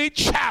meet any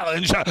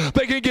challenge.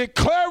 They can get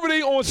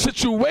clarity on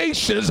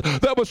situations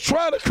that was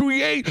trying to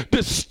create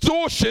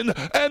distortion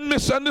and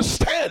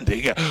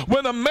misunderstanding.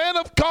 When a man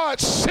of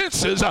God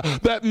senses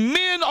that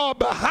men are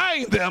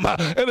behind them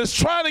and is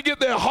trying to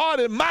get their heart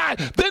and mind,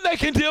 then they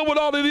can deal with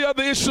all of the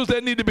other issues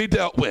that need to be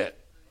dealt with.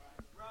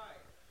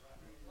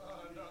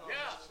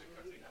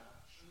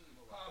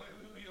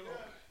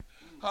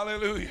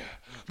 Hallelujah.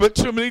 But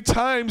too many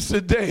times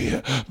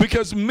today,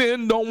 because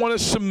men don't want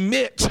to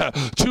submit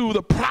to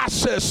the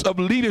process of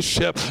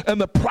leadership and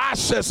the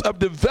process of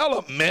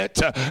development,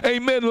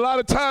 amen, a lot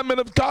of time men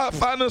of God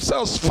find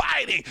themselves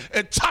fighting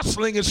and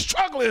tussling and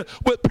struggling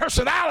with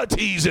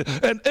personalities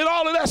and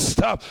all of that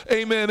stuff,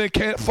 amen, they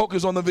can't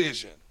focus on the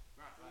vision.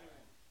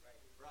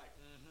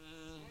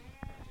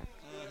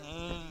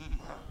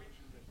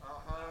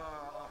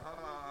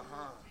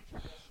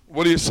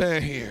 What are you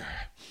saying here?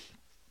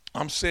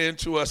 I'm saying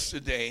to us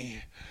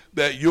today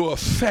that your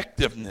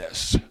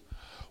effectiveness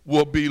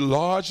will be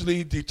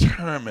largely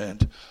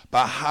determined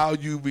by how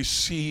you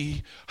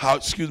see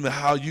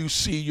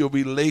your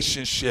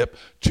relationship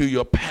to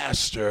your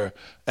pastor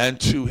and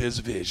to his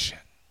vision.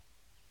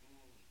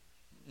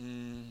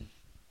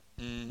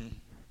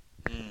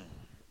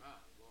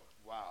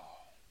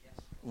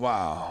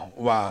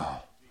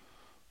 Wow.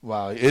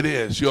 It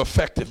is. Your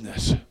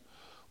effectiveness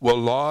will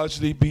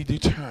largely be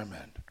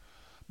determined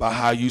by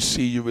how you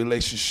see your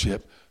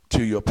relationship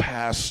to your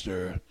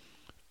pastor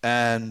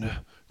and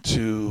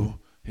to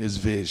his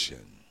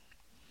vision.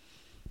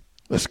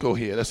 Let's go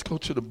here. Let's go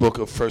to the book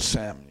of 1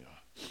 Samuel,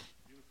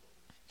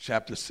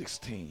 chapter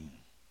 16.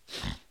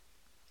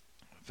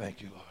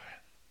 Thank you, Lord.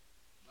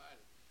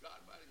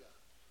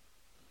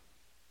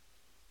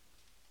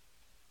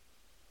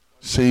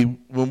 See,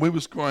 when we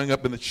was growing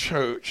up in the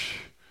church,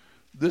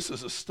 this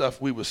is the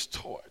stuff we was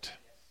taught.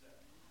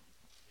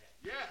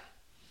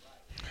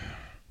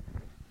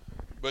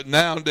 But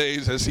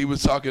nowadays, as he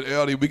was talking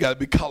earlier, we got to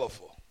be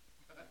colorful.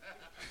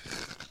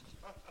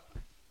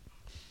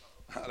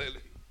 Hallelujah.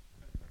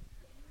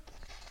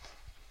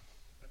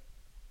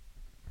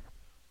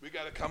 We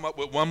got to come up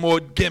with one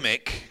more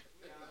gimmick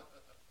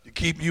to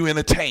keep you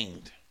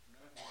entertained.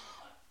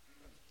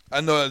 I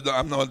know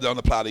I'm not going to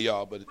apply to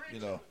y'all, but, you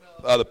know,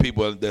 other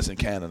people that's in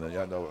Canada,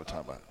 y'all know what I'm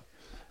talking about.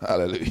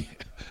 Hallelujah.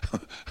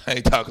 I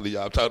ain't talking to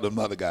y'all. I'm talking to them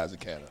other guys in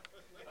Canada.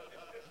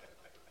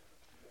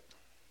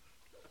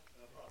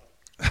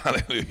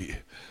 Hallelujah.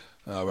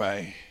 All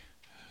right.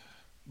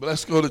 But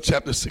let's go to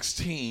chapter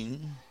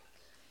 16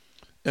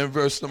 in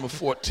verse number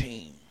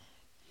 14.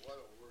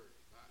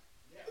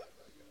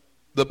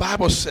 The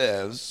Bible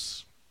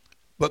says,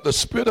 but the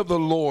Spirit of the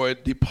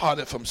Lord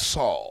departed from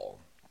Saul,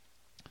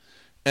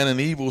 and an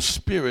evil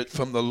spirit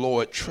from the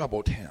Lord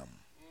troubled him.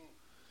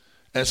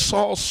 And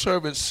Saul's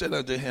servants said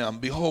unto him,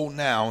 behold,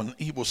 now an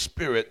evil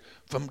spirit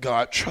from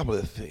God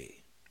troubleth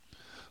thee.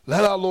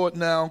 Let our Lord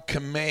now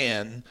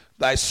command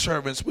thy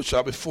servants which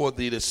are before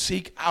thee to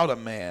seek out a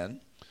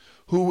man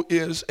who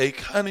is a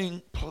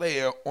cunning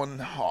player on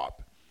the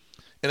harp.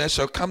 And it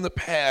shall come to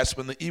pass,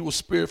 when the evil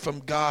spirit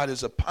from God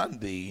is upon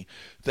thee,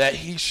 that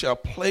he shall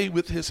play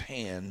with his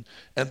hand,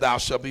 and thou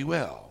shalt be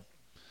well.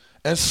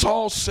 And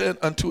Saul said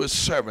unto his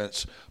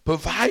servants,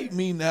 provide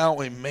me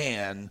now a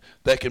man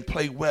that can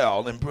play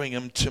well, and bring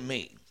him to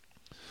me.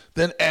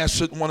 Then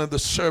answered one of the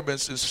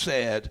servants and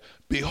said,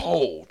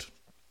 behold,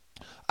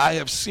 I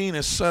have seen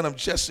a son of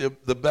Jesse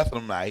the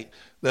Bethlehemite,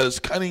 that is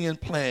cunning in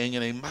playing,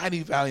 and a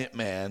mighty valiant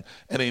man,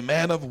 and a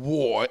man of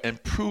war,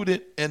 and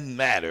prudent in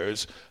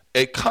matters,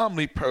 a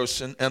comely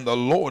person, and the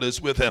Lord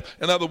is with him.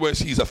 In other words,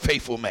 he's a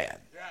faithful man.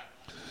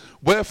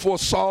 Wherefore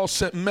Saul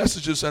sent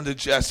messengers unto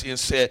Jesse and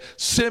said,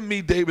 send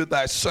me David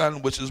thy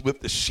son, which is with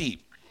the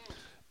sheep.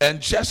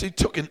 And Jesse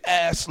took an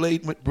ass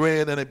laden with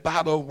bread and a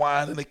bottle of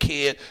wine and a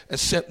kid, and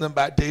sent them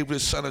by David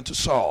his son unto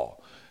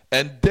Saul.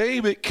 And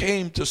David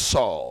came to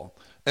Saul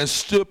and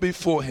stood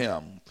before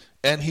him,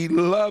 and he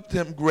loved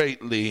him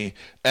greatly,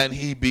 and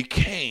he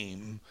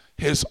became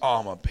his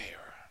armor bearer.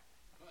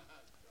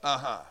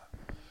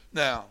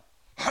 Now,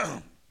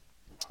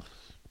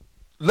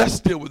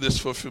 let's deal with this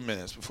for a few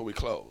minutes before we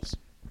close.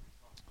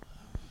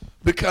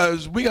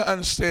 Because we got to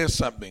understand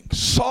something.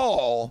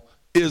 Saul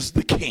is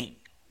the king.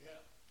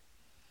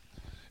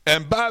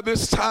 And by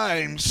this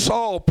time,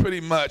 Saul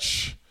pretty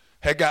much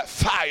had got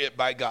fired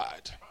by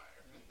God.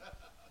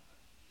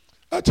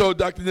 I told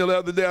Dr. Neal the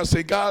other day, I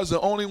said, God's the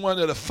only one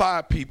that'll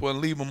fire people and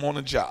leave them on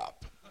a job.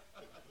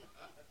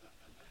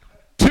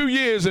 2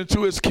 years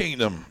into his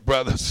kingdom,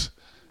 brothers,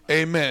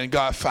 amen,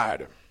 God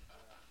fired him.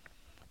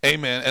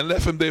 Amen. And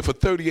left him there for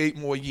 38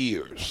 more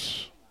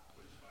years.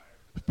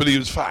 But he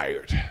was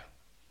fired.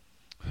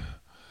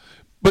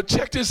 But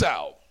check this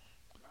out.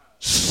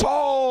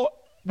 Saul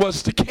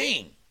was the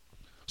king.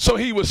 So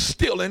he was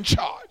still in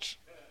charge.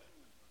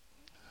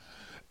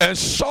 And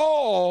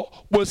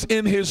Saul was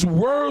in his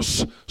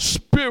worst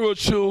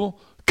spiritual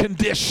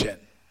condition.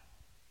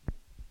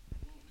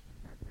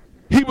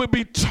 He would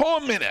be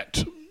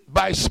tormented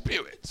by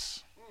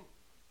spirits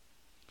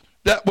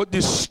that would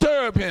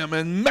disturb him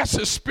and mess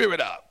his spirit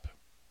up.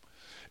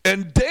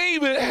 And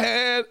David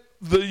had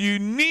the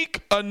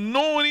unique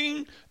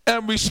anointing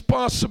and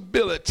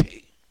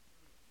responsibility.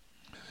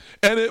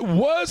 And it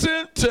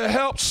wasn't to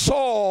help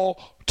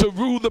Saul to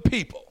rule the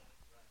people.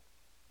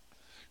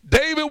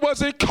 David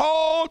wasn't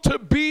called to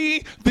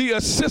be the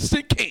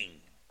assistant king.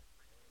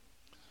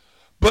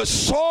 But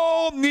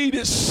Saul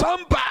needed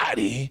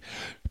somebody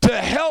to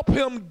help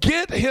him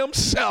get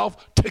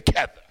himself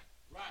together.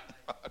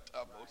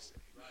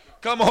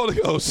 Come on, Holy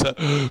Ghost.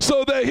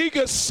 So that he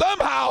could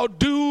somehow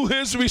do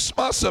his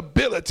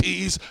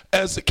responsibilities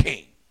as a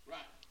king.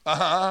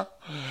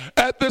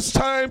 At this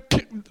time,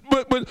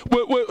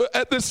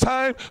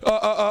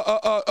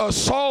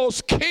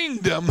 Saul's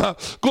kingdom,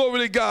 glory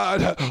to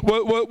God,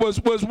 was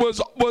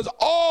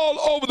all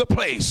over the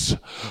place.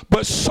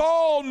 But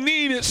Saul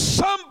needed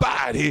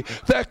somebody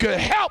that could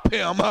help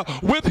him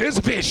with his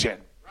vision.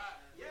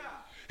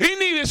 He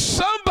needed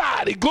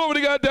somebody, glory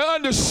to God, that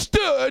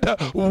understood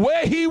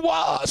where he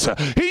was.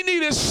 He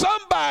needed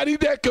somebody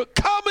that could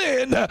come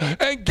in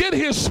and get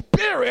his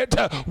spirit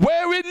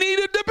where it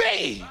needed to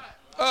be.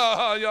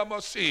 Y'all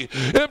must see.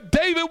 If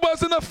David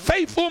wasn't a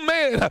faithful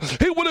man,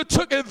 he would have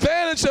took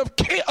advantage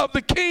of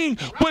the king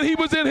when he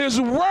was in his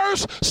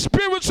worst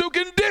spiritual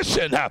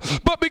condition.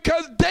 But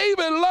because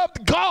David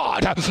loved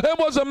God and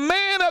was a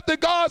man after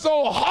God's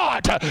own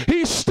heart,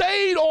 he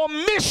stayed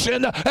on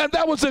mission, and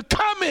that was to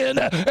come in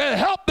and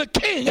help the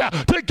king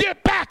to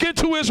get back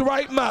into his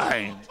right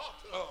mind.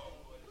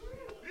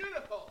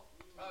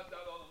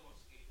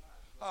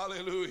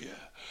 Hallelujah.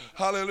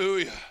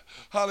 Hallelujah.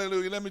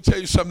 Hallelujah. Let me tell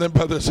you something,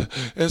 brothers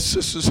and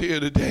sisters here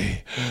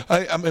today.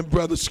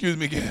 Excuse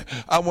me again.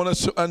 I want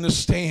us to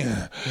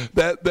understand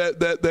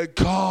that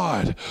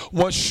God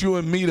wants you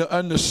and me to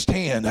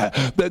understand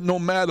that no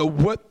matter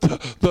what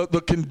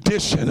the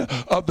condition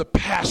of the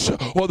pastor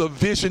or the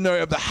visionary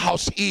of the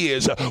house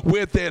is,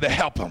 we're there to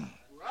help him.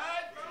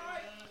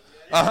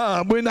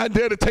 We're not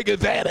there to take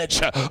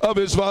advantage of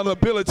his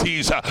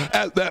vulnerabilities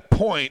at that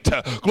point.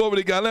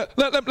 Glory to God.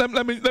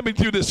 Let me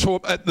do this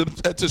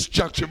at this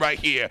juncture right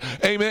here.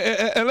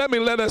 Amen. And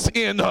let us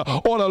in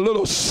on a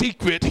little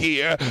secret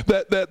here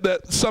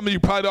that some of you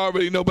probably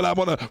already know, but I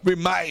want to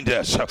remind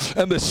us.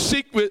 And the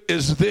secret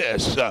is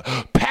this: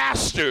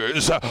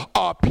 pastors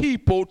are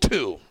people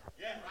too.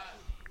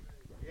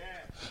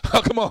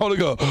 Oh, come on, Holy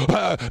Ghost.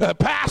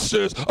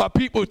 Pastors are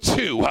people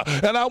too.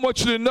 And I want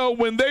you to know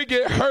when they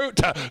get hurt,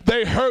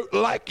 they hurt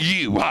like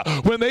you.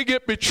 When they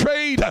get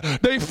betrayed,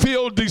 they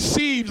feel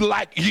deceived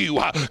like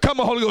you. Come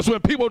on, Holy Ghost. When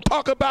people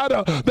talk about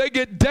it, they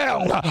get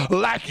down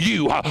like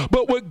you.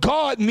 But what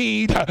God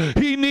needs,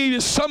 he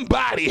needed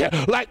somebody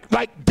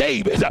like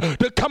David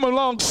to come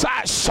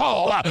alongside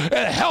Saul and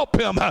help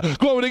him,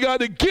 glory to God,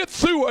 to get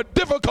through a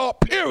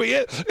difficult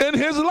period in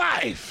his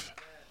life.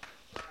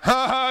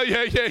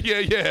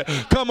 Yeah.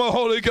 Come on,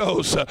 Holy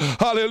Ghost.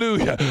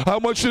 Hallelujah. I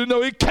want you to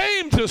know he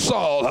came to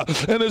Saul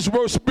in his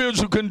worst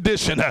spiritual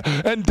condition,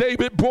 and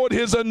David brought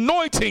his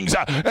anointings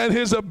and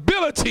his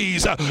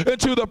abilities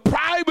into the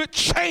private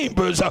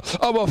chambers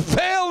of a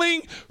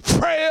failing,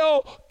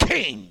 frail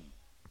king.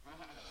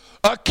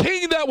 A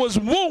king that was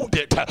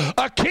wounded,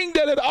 a king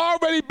that had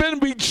already been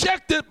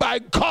rejected by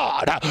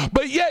God,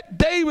 but yet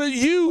David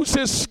used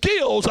his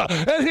skills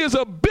and his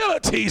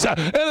abilities and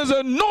his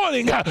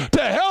anointing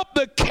to help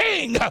the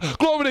king,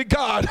 glory to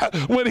God,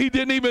 when he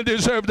didn't even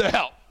deserve the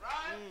help.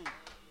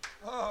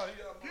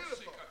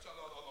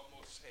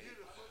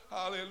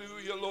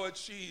 Hallelujah, Lord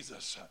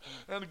Jesus.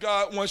 And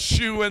God wants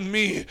you and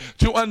me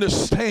to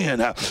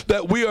understand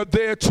that we are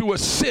there to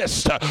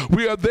assist,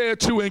 we are there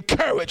to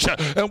encourage,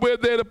 and we're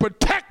there to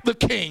protect the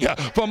king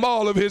from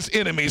all of his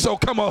enemies. Oh,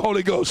 come on,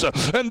 Holy Ghost.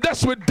 And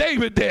that's what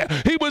David did.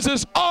 He was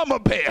his armor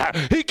bearer.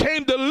 He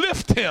came to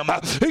lift him.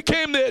 He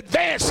came to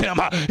advance him.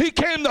 He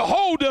came to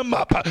hold him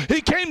up.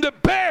 He came to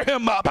bear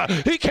him up.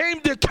 He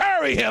came to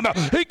carry him.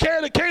 He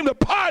came to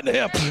pardon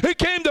him. He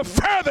came to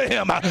further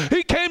him.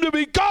 He came to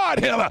regard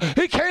him.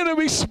 He came to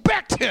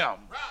respect him.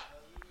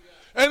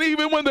 And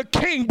even when the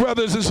king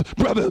brothers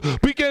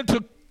began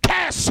to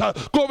cast,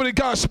 glory to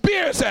God,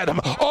 spears at him,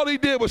 all he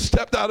did was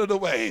stepped out of the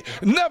way,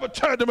 never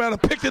turned around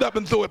and picked it up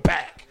and threw it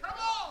back. Come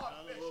on,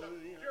 Bishop.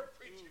 You're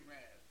preaching, man.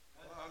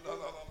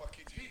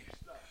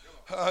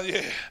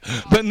 Yeah.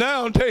 But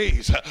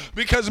nowadays,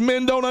 because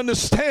men don't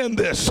understand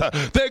this,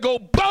 they go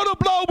blow to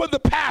blow with the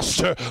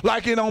pastor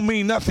like it don't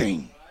mean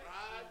nothing.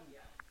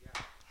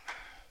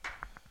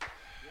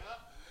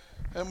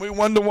 And we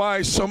wonder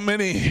why so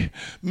many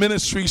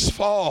ministries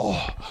fall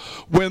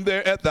when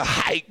they're at the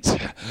height,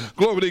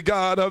 glory to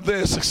God, of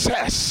their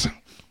success.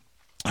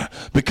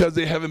 Because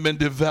they haven't been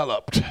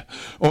developed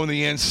on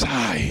the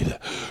inside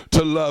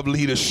to love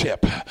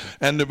leadership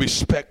and to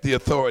respect the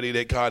authority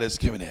that God has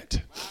given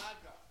it.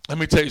 Let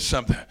me tell you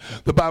something.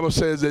 The Bible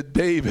says that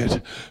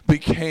David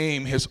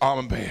became his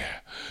armor bearer.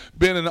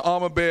 Being an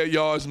armor bearer,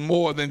 y'all, is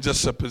more than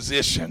just a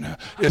position.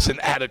 It's an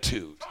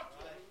attitude.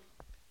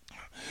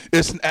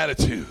 It's an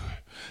attitude.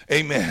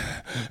 Amen.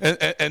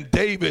 And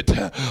David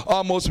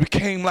almost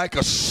became like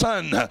a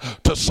son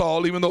to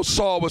Saul, even though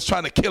Saul was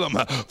trying to kill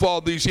him for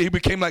all these years. He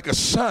became like a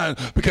son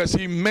because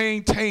he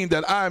maintained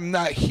that I'm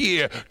not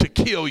here to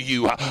kill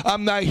you.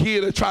 I'm not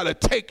here to try to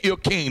take your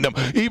kingdom.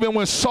 Even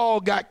when Saul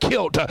got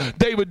killed,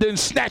 David didn't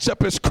snatch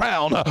up his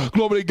crown,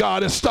 glory to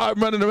God, and start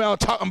running around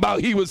talking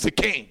about he was the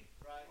king.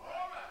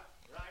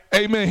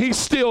 Amen. He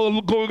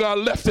still, God,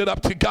 left it up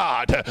to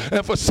God.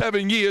 And for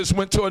 7 years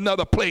went to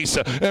another place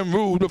and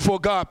ruled before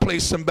God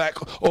placed him back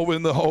over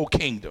in the whole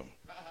kingdom.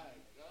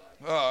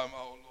 Oh, Lord,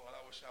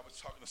 I wish I was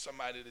talking to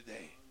somebody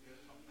today.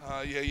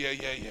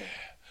 Yeah.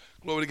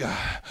 Glory to God.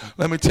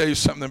 Let me tell you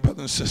something,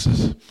 brothers and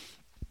sisters.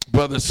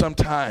 Brothers,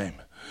 sometime,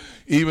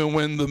 even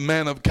when the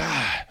man of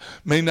God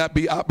may not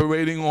be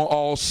operating on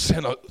all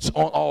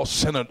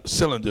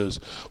cylinders,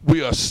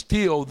 we are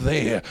still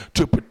there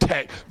to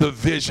protect the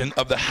vision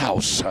of the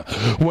house.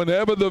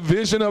 Whenever the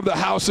vision of the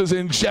house is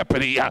in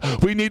jeopardy,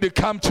 we need to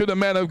come to the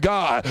man of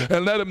God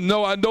and let him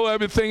know, I know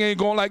everything ain't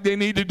going like they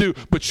need to do,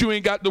 but you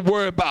ain't got to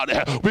worry about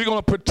it. We're going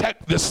to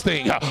protect this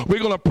thing. We're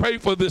going to pray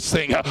for this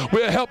thing.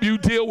 We'll help you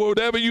deal with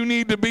whatever you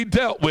need to be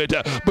dealt with.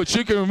 But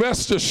you can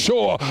rest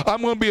assured,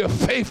 I'm going to be a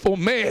faithful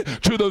man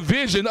to the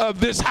vision of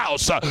this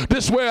house.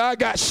 This is where I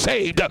got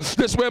saved.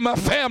 This is where my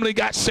family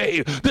got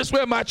saved. This is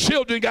where my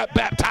children got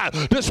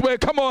baptized. This is where,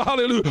 come on,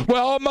 hallelujah,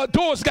 where all my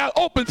doors got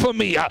open for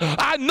me.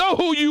 I know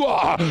who you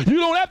are. You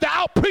don't have to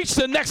out-preach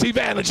the next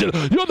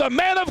evangelist. You're the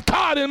man of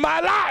God in my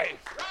life.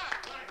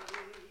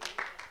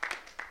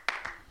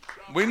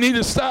 We need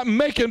to stop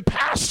making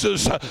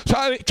pastors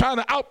trying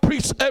to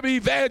out-preach every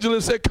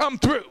evangelist that come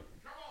through.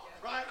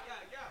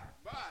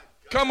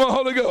 Come on,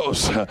 Holy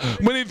Ghost.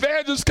 When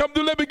evangelists come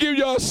through, let me give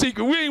y'all a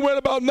secret. We ain't worried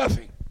about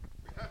nothing.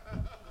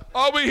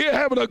 All we here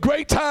having a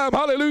great time,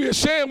 hallelujah,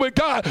 sharing what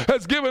God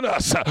has given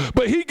us.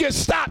 But he gets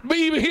stopped,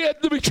 me even here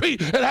at the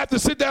retreat, and have to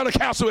sit down and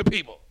counsel with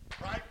people.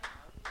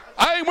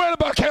 I ain't worried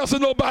about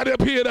counseling nobody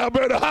up here in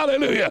Alberta.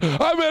 Hallelujah.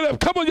 I mean,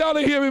 come on, y'all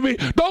are hearing me.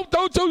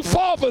 Don't you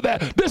fall for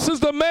that. This is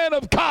the man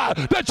of God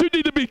that you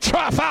need to be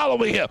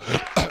following him.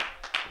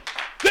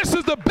 This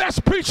is the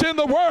best preacher in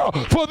the world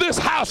for this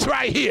house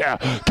right here.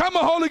 Come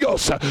on, Holy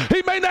Ghost.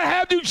 He may not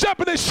have you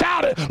jumping and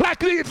shouting like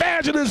the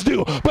evangelists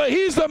do, but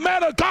he's the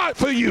man of God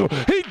for you.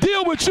 He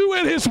deal with you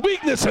in his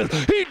weaknesses.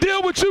 He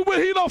deal with you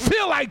when he don't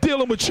feel like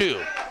dealing with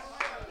you.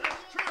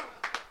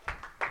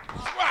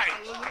 Right.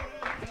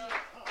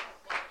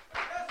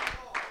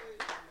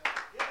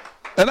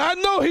 And I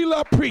know he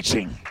loved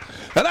preaching.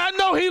 And I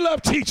know he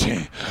loved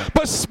teaching.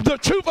 But the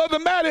truth of the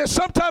matter is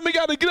sometimes he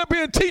got to get up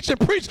here and teach and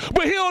preach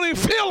when he don't even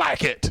feel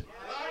like it.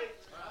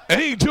 And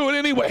he do it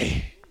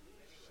anyway.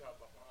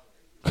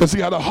 Because he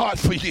got a heart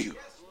for you.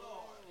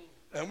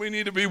 And we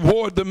need to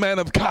reward the man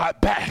of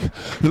God back.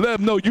 Let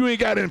him know you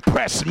ain't got to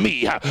impress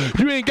me.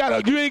 You ain't got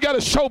to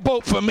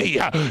showboat for me.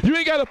 You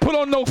ain't got to put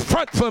on no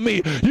front for me.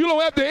 You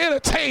don't have to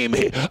entertain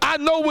me. I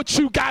know what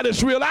you got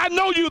is real. I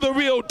know you the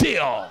real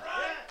deal.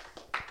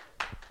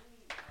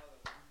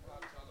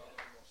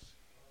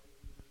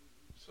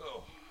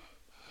 So,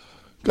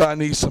 God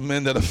needs some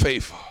men that are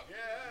faithful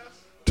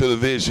to the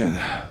vision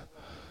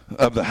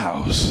of the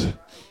house.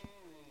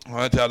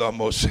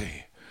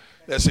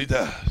 Yes, he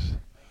does.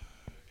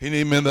 He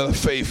needs men that are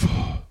faithful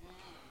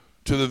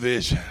to the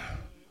vision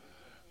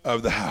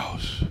of the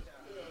house.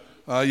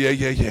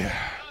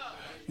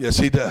 Yes,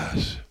 he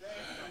does.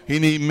 He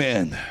needs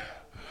men.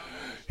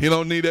 He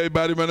don't need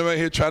everybody running around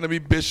here trying to be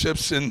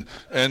bishops and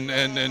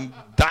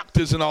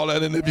doctors and all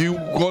that. And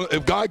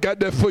if God got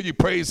that for you,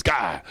 praise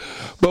God.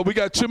 But we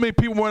got too many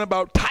people worrying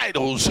about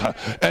titles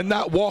and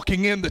not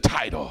walking in the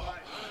title.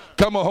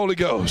 Come on, Holy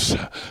Ghost.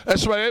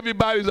 That's right.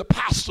 Everybody's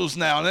apostles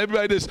now. And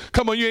everybody is,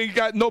 come on, you ain't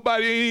got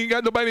nobody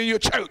in your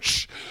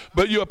church,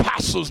 but you're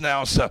apostles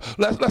now. So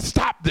let's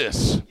stop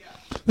this.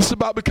 This is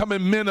about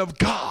becoming men of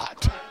God.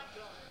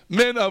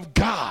 Men of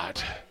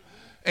God.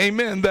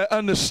 Amen. That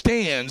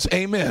understands,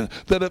 amen,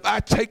 that if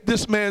I take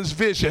this man's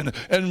vision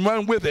and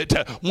run with it,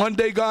 one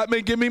day God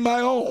may give me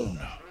my own.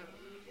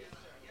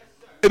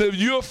 And if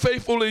you're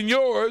faithful in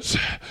yours,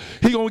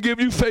 he's going to give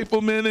you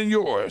faithful men in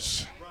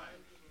yours.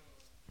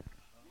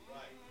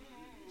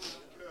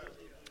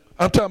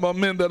 I'm talking about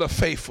men that are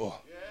faithful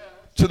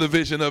to the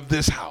vision of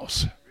this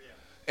house.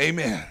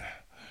 Amen.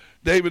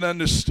 David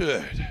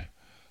understood,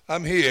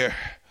 I'm here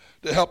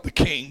to help the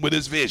king with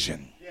his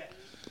vision.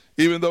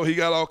 Even though he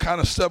got all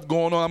kind of stuff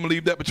going on, I'm going to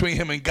leave that between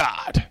him and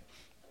God.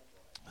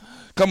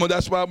 Come on,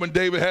 that's why when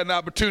David had an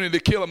opportunity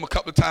to kill him a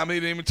couple of times, he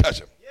didn't even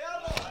touch him.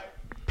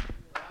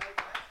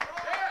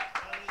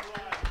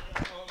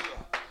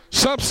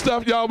 Some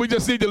stuff, y'all, we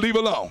just need to leave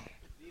alone.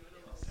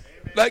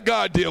 Let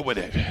God deal with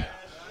it.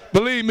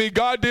 Believe me,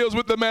 God deals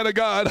with the man of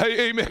God.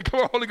 Hey, amen.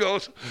 Come on, Holy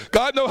Ghost.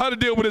 God knows how to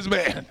deal with his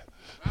man.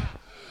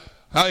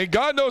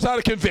 God knows how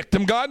to convict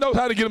him. God knows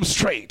how to get him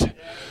straight.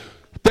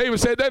 David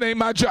said, that ain't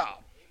my job.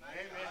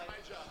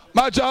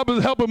 My job is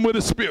to help him with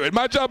his spirit.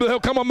 My job is to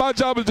help. Come on, my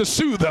job is to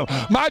soothe him.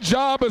 My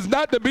job is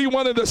not to be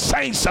one of the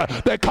saints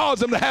that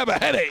cause him to have a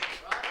headache.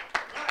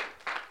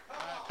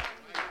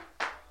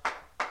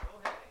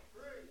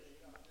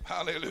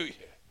 Hallelujah.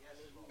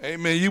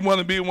 Amen. You want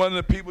to be one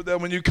of the people that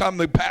when you come,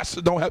 the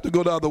pastor don't have to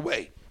go the other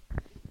way.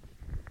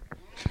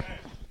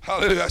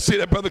 Hallelujah. I see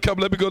that brother come.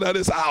 Let me go down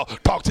this aisle.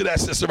 Talk to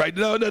that sister right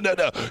now.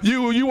 No.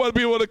 You want to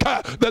be one of the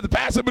kind that the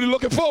pastor be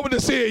looking forward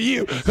to seeing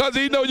you because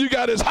he know you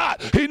got his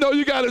heart. He know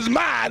you got his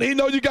mind. He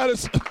know you got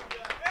his...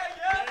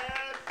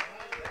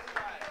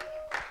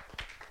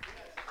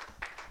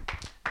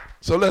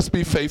 So let's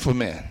be faithful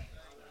men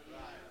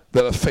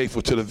that are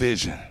faithful to the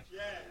vision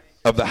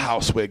of the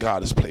house where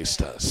God has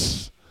placed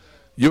us.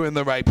 You're in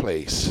the right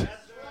place.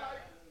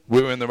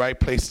 We're in the right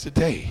place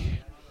today.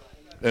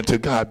 And to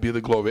God be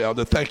the glory.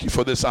 Elder, thank you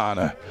for this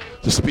honor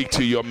to speak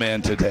to your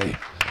man today.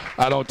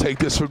 I don't take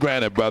this for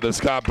granted, brothers.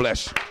 God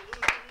bless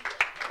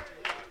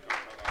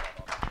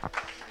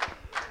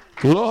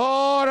you.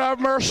 Lord have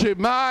mercy.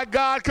 My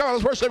God. Come on,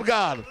 let's worship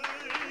God.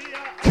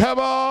 Come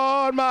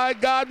on, my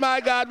God, my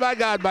God, my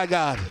God, my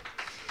God.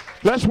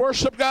 Let's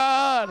worship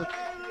God.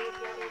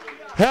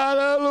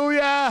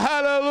 Hallelujah,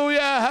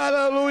 hallelujah,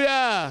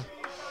 hallelujah.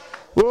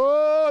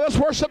 Oh, let's worship